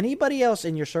that if anybody else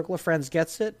in your circle of friends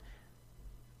gets it,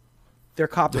 they're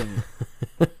copying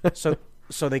you. so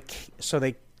they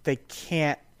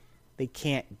can't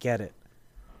get it.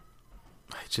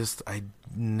 I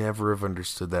never have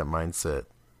understood that mindset.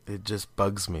 It just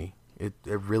bugs me. It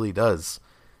really does.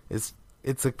 It's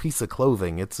a piece of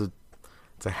clothing. It's a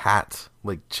hat.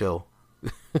 Like, chill.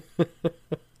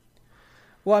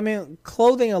 Well, I mean,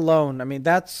 clothing alone, I mean,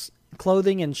 that's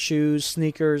clothing and shoes,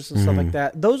 sneakers and stuff like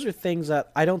that. Those are things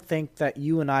that I don't think that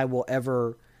you and I will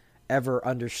ever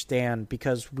understand,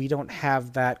 because we don't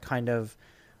have that kind of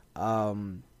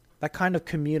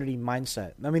community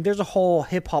mindset. I mean, there's a whole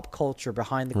hip hop culture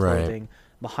behind the clothing,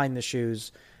 behind the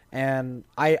shoes, and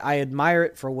I admire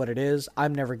it for what it is.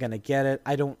 I'm never going to get it.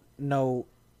 I don't know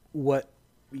what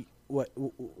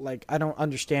I don't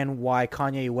understand why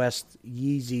Kanye West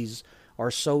Yeezys are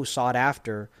so sought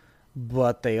after,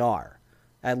 but they are.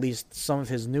 At least some of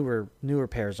his newer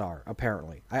pairs are,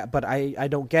 apparently. But I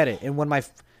don't get it. And when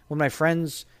my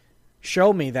friends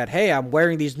show me that, hey, I'm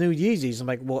wearing these new Yeezys, I'm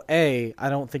like, well, I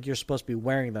don't think you're supposed to be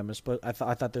wearing them. I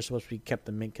thought they're supposed to be kept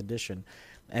in mint condition.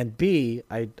 And B,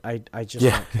 I just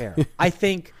don't care. I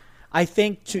think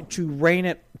to bring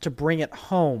it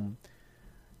home,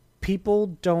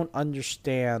 people don't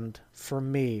understand, for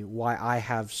me, why I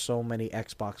have so many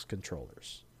Xbox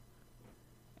controllers.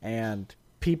 And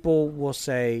people will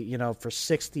say, for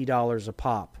 $60 a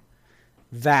pop,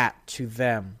 that to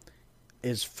them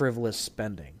is frivolous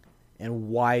spending. And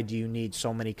why do you need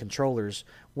so many controllers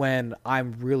when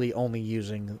I'm really only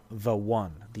using the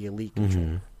Elite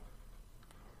controller?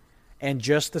 And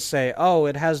just to say, oh,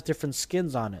 it has different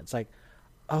skins on it. It's like,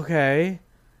 okay,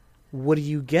 what do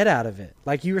you get out of it?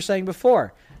 Like you were saying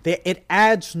before, it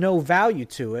adds no value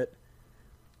to it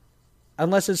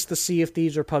unless it's the Sea of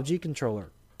Thieves or PUBG controller.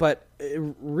 But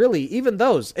really, even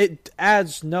those, it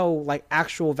adds no like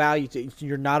actual value to.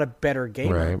 You're not a better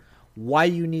gamer. Right. Why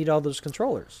you need all those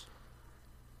controllers?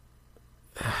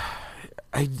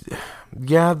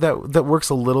 That works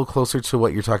a little closer to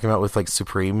what you're talking about with like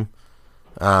Supreme,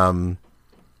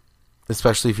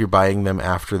 especially if you're buying them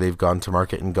after they've gone to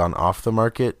market and gone off the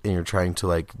market, and you're trying to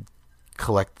like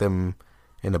collect them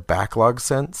in a backlog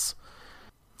sense.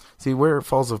 See, where it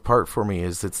falls apart for me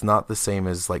is it's not the same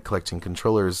as like collecting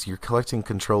controllers. You're collecting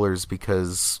controllers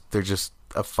because they're just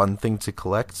a fun thing to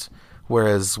collect,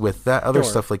 whereas with that other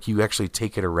stuff, like you actually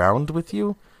take it around with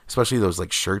you. Especially those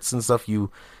like shirts and stuff,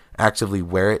 you actively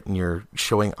wear it and you're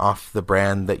showing off the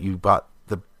brand that you bought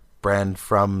the brand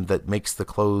from that makes the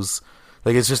clothes.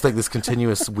 Like it's just like this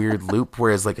continuous weird loop.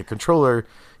 Whereas like a controller,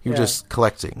 you're just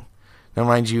collecting. Now,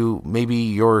 mind you, maybe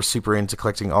you're super into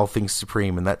collecting all things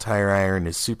Supreme, and that tire iron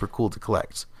is super cool to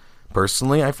collect.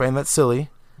 Personally, I find that silly.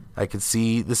 I could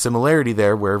see the similarity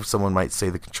there, where someone might say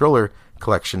the controller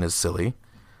collection is silly.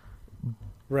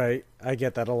 Right, I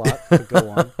get that a lot. But go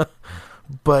on.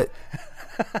 But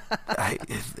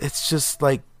it's just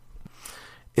like,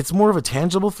 it's more of a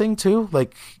tangible thing too.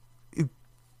 Like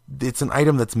it's an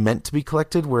item that's meant to be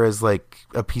collected, whereas like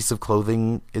a piece of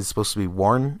clothing is supposed to be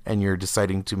worn, and you're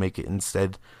deciding to make it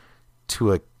instead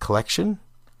to a collection.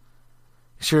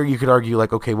 sure, you could argue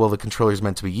like, okay, well, the controller's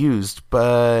meant to be used,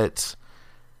 but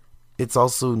it's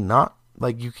also not.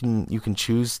 Like you can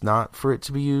choose not for it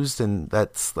to be used, and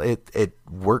that's it. It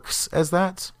works as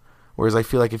that. Whereas I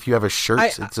feel like if you have a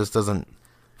shirt, it just doesn't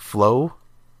flow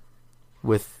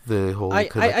with the whole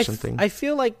collection thing. I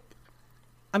feel like,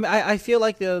 I feel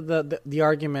like the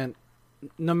argument,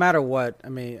 no matter what, I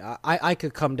mean, I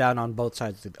could come down on both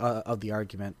sides of the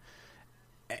argument,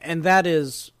 and that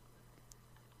is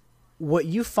what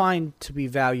you find to be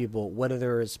valuable,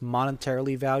 whether it's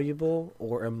monetarily valuable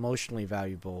or emotionally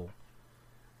valuable.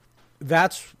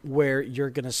 That's where you're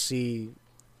going to see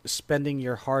spending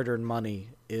your hard-earned money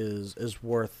is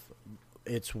worth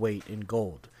its weight in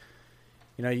gold.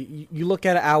 You know, you look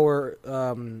at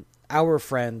our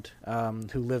friend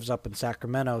who lives up in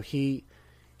Sacramento. He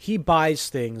buys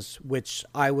things which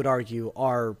I would argue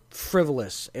are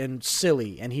frivolous and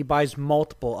silly, and he buys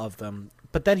multiple of them,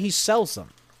 but then he sells them.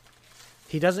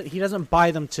 He doesn't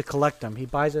buy them to collect them. He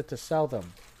buys it to sell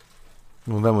them.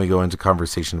 Well, then we go into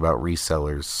conversation about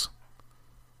resellers.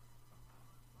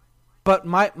 But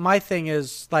my thing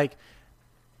is, like,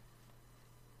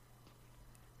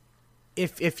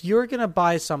 if you're going to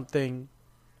buy something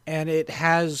and it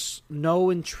has no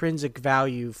intrinsic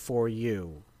value for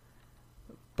you,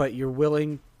 but you're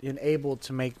willing and able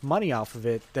to make money off of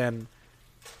it, then,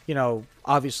 you know,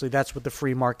 obviously that's what the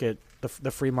free market,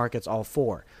 the free market's all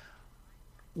for.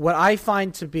 What I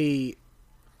find to be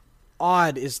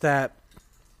odd is that,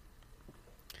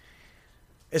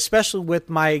 especially with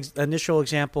my initial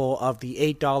example of the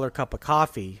 $8 cup of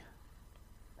coffee,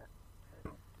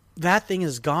 that thing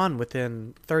is gone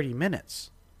within 30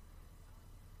 minutes.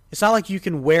 It's not like you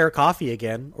can wear coffee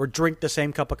again or drink the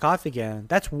same cup of coffee again.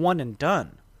 That's one and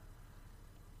done.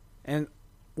 And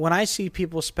when I see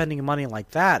people spending money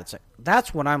like that, it's like,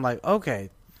 that's when I'm like, okay,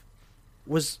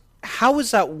 how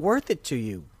is that worth it to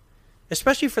you?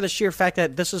 Especially for the sheer fact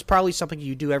that this is probably something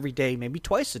you do every day, maybe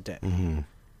twice a day. Mm-hmm.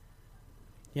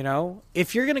 You know,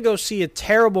 if you're going to go see a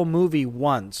terrible movie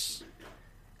once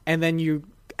and then you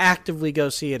actively go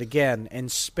see it again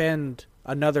and spend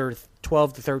another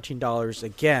 $12 to $13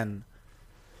 again,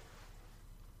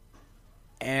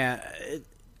 and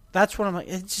that's what I'm like,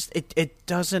 it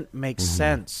doesn't make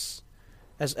sense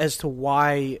as to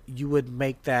why you would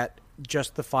make that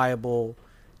justifiable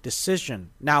decision.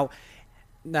 Now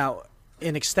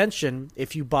in extension,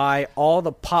 if you buy all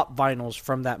the pop vinyls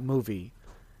from that movie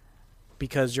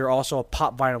because you're also a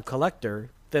pop vinyl collector,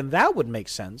 then that would make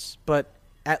sense. But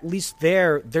at least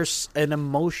there's an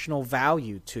emotional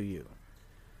value to you.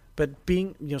 But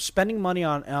spending money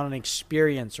on an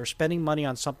experience or spending money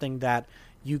on something that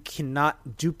you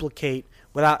cannot duplicate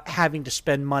without having to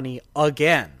spend money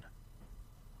again,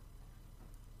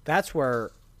 that's where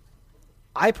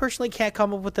I personally can't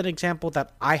come up with an example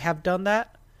that I have done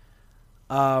that.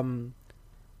 But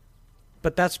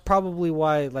that's probably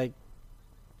why, like,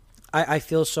 I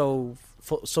feel so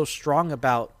strong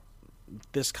about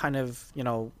this kind of,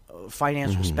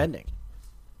 financial spending.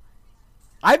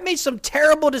 I've made some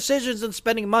terrible decisions in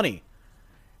spending money.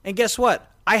 And guess what?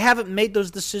 I haven't made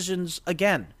those decisions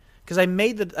again because I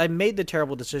made the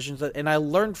terrible decisions and I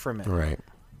learned from it. Right.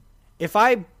 If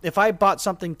I bought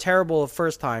something terrible the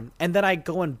first time and then I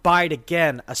go and buy it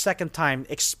again a second time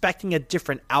expecting a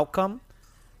different outcome,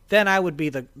 then I would be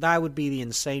the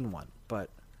insane one. But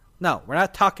no, we're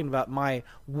not talking about my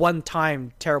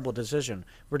one-time terrible decision.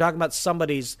 We're talking about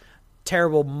somebody's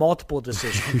terrible multiple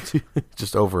decisions.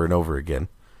 Just over and over again.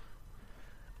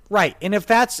 Right. And if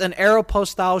that's an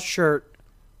Aeropostale shirt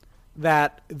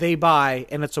that they buy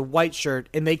and it's a white shirt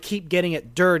and they keep getting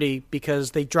it dirty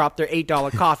because they dropped their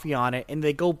 $8 coffee on it and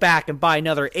they go back and buy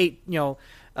another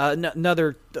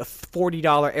another $40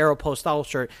 Aeropostale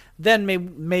shirt, then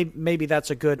maybe that's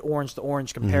a good orange to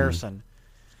orange comparison.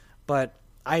 But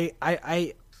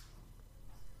I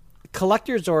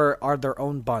collectors are their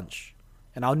own bunch,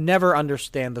 and I'll never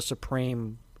understand the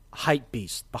supreme hype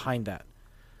beast behind that.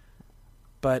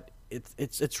 But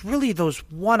it's really those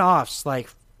one-offs, like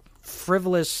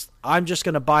frivolous. I'm just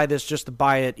going to buy this just to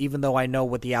buy it, even though I know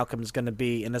what the outcome is going to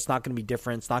be, and it's not going to be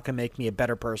different. It's not going to make me a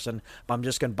better person, but I'm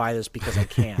just going to buy this because I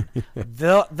can.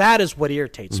 That is what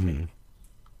irritates me.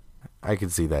 I can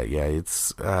see that. Yeah,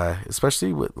 it's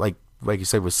especially with like you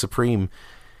said with Supreme.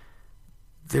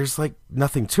 There's like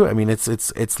nothing to it. I mean,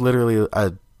 it's literally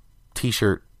a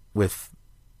T-shirt with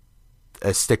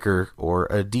a sticker or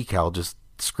a decal just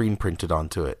screen printed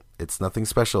onto it. It's nothing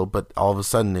special, but all of a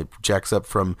sudden it jacks up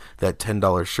from that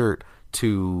 $10 shirt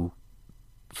to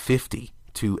 $50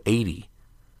 to $80.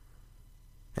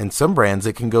 And some brands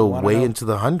it can go way into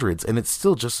the hundreds, and it's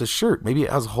still just a shirt. Maybe it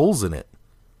has holes in it,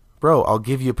 bro, I'll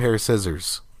give you a pair of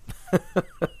scissors.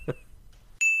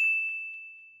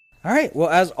 All right. Well,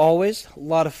 as always, a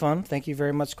lot of fun. Thank you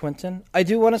very much, Quentin. I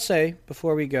do want to say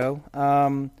before we go,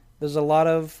 there's a lot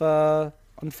of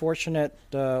unfortunate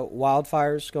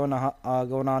wildfires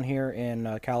going on here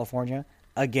in California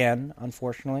again,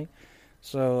 unfortunately.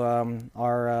 So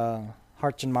our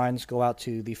hearts and minds go out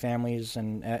to the families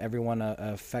and everyone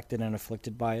affected and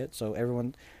afflicted by it. So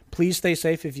everyone, please stay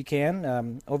safe if you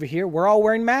can. Over here, we're all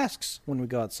wearing masks when we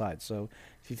go outside. So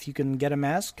if you can get a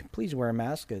mask, please wear a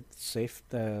mask. It's safe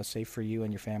for you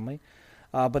and your family.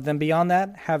 But then beyond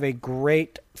that, have a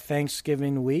great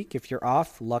Thanksgiving week. If you're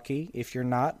off, lucky. If you're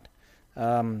not,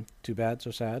 too bad,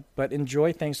 so sad. But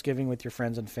enjoy Thanksgiving with your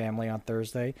friends and family on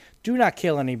Thursday. Do not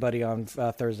kill anybody on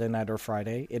Thursday night or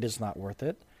Friday. It is not worth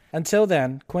it. Until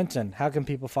then, Quentin, how can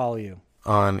people follow you?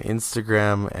 On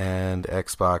Instagram and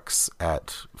Xbox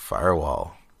at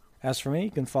Firewall. As for me,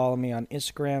 you can follow me on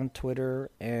Instagram, Twitter,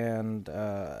 and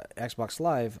Xbox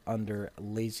Live under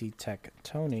Lazy Tech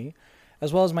Tony,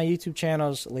 as well as my YouTube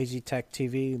channels, Lazy Tech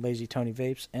TV, Lazy Tony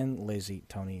Vapes, and Lazy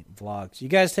Tony Vlogs. You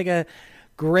guys take a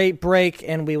great break,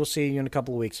 and we will see you in a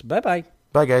couple of weeks. Bye-bye.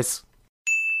 Bye, guys.